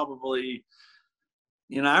I'm probably,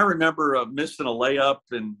 I remember missing a layup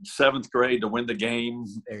in 7th grade to win the game.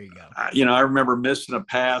 There you go. I remember missing a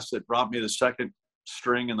pass that brought me the second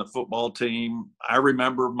string in the football team. I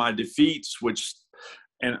remember my defeats,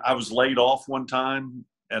 and I was laid off one time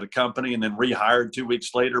at a company and then rehired 2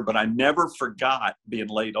 weeks later, but I never forgot being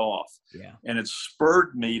laid off. Yeah. And it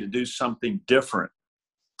spurred me to do something different.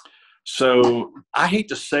 So I hate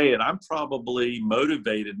to say it, I'm probably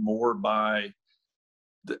motivated more by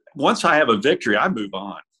once I have a victory, I move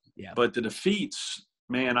on. Yeah. But the defeats,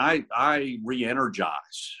 man, I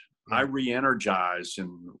re-energize. Yeah. I re-energize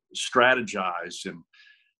and strategize. And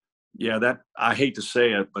that I hate to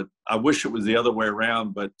say it, but I wish it was the other way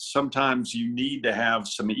around. But sometimes you need to have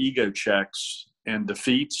some ego checks and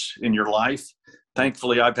defeats in your life.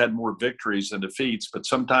 Thankfully, I've had more victories than defeats, but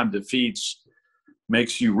sometimes defeats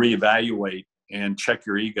makes you reevaluate and check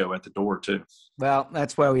your ego at the door too. Well,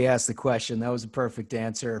 that's why we asked the question. That was a perfect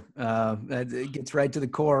answer. It gets right to the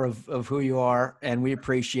core of who you are, and we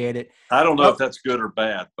appreciate it. I don't know if that's good or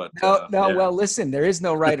bad, but no. Well, listen, there is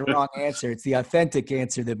no right or wrong answer. It's the authentic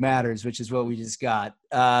answer that matters, which is what we just got.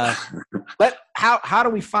 How do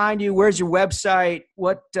we find you? Where's your website?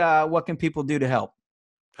 What can people do to help?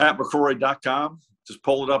 PatMcCrory.com. Just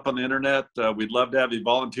pull it up on the internet. We'd love to have you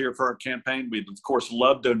volunteer for our campaign. We'd, of course,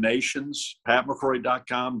 love donations.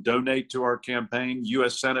 PatMcCrory.com. Donate to our campaign.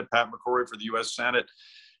 U.S. Senate, Pat McCrory for the U.S. Senate.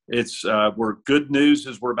 We're good news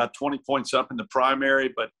is we're about 20 points up in the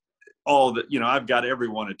primary, but I've got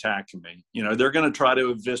everyone attacking me. They're going to try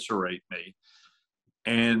to eviscerate me.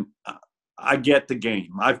 And I get the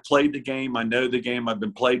game. I've played the game. I know the game. I've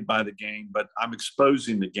been played by the game, but I'm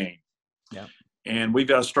exposing the game. Yeah. And we've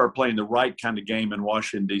got to start playing the right kind of game in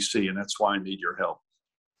Washington, D.C., and that's why I need your help.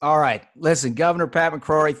 All right. Listen, Governor Pat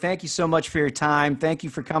McCrory, thank you so much for your time. Thank you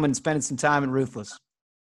for coming and spending some time in Ruthless.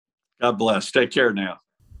 God bless. Take care now.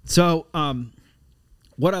 So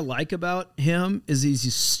what I like about him is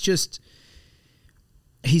he's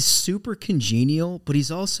super congenial, but he's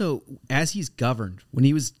also, as he's governed, when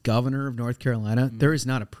he was governor of North Carolina, there is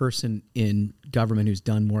not a person in government who's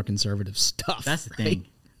done more conservative stuff. That's the thing.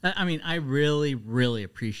 I mean, I really, really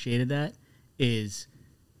appreciated that. Is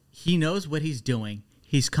he knows what he's doing.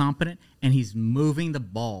 He's competent, and he's moving the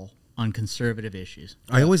ball on conservative issues.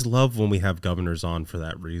 I always love when we have governors on for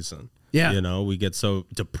that reason. Yeah. We get so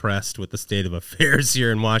depressed with the state of affairs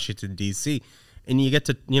here in Washington, D.C., and you get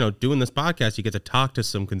to, doing this podcast, you get to talk to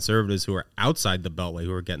some conservatives who are outside the Beltway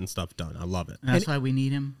who are getting stuff done. I love it. And that's why we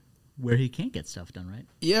need him where he can't get stuff done, right?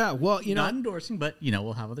 Yeah, well, not endorsing, but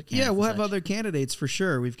we'll have other candidates. Yeah, we'll have other candidates for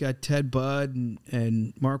sure. We've got Ted Budd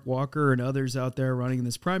and Mark Walker and others out there running in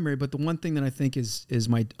this primary. But the one thing that I think is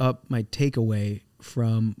my takeaway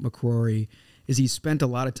from McCrory is he spent a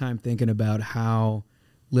lot of time thinking about how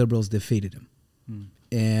liberals defeated him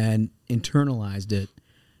and internalized it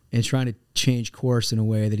and trying to change course in a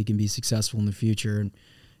way that he can be successful in the future. And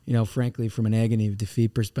frankly, from an agony of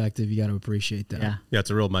defeat perspective, you got to appreciate that. Yeah, it's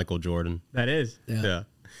a real Michael Jordan. That is. Yeah.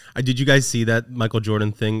 Did you guys see that Michael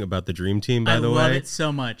Jordan thing about the Dream Team, by the way? I love it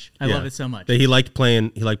so much. I love it so much. That he liked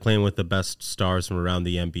playing with the best stars from around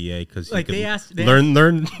the NBA because he could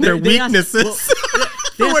learn their weaknesses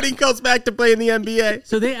for when he goes back to play in the NBA.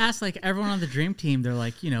 So they asked everyone on the Dream Team, they're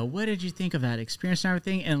like, what did you think of that experience and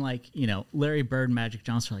everything? And Larry Bird and Magic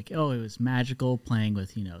Johnson are like, oh, it was magical playing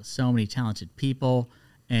with, so many talented people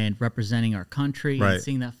and representing our country and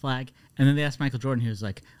seeing that flag. And then they asked Michael Jordan, he was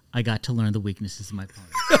like, I got to learn the weaknesses of my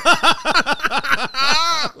opponent.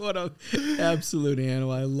 What an absolute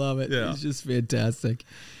animal. I love it. Yeah. It's just fantastic.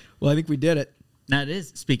 Well, I think we did it. That is,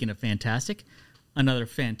 speaking of fantastic, another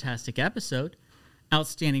fantastic episode.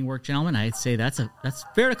 Outstanding work, gentlemen. I'd say that's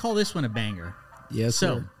fair to call this one a banger. Yes,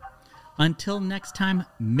 so, until next time,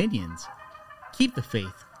 minions, keep the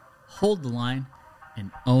faith, hold the line,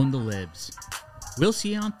 and own the libs. We'll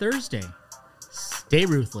see you on Thursday. Stay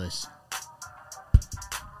ruthless.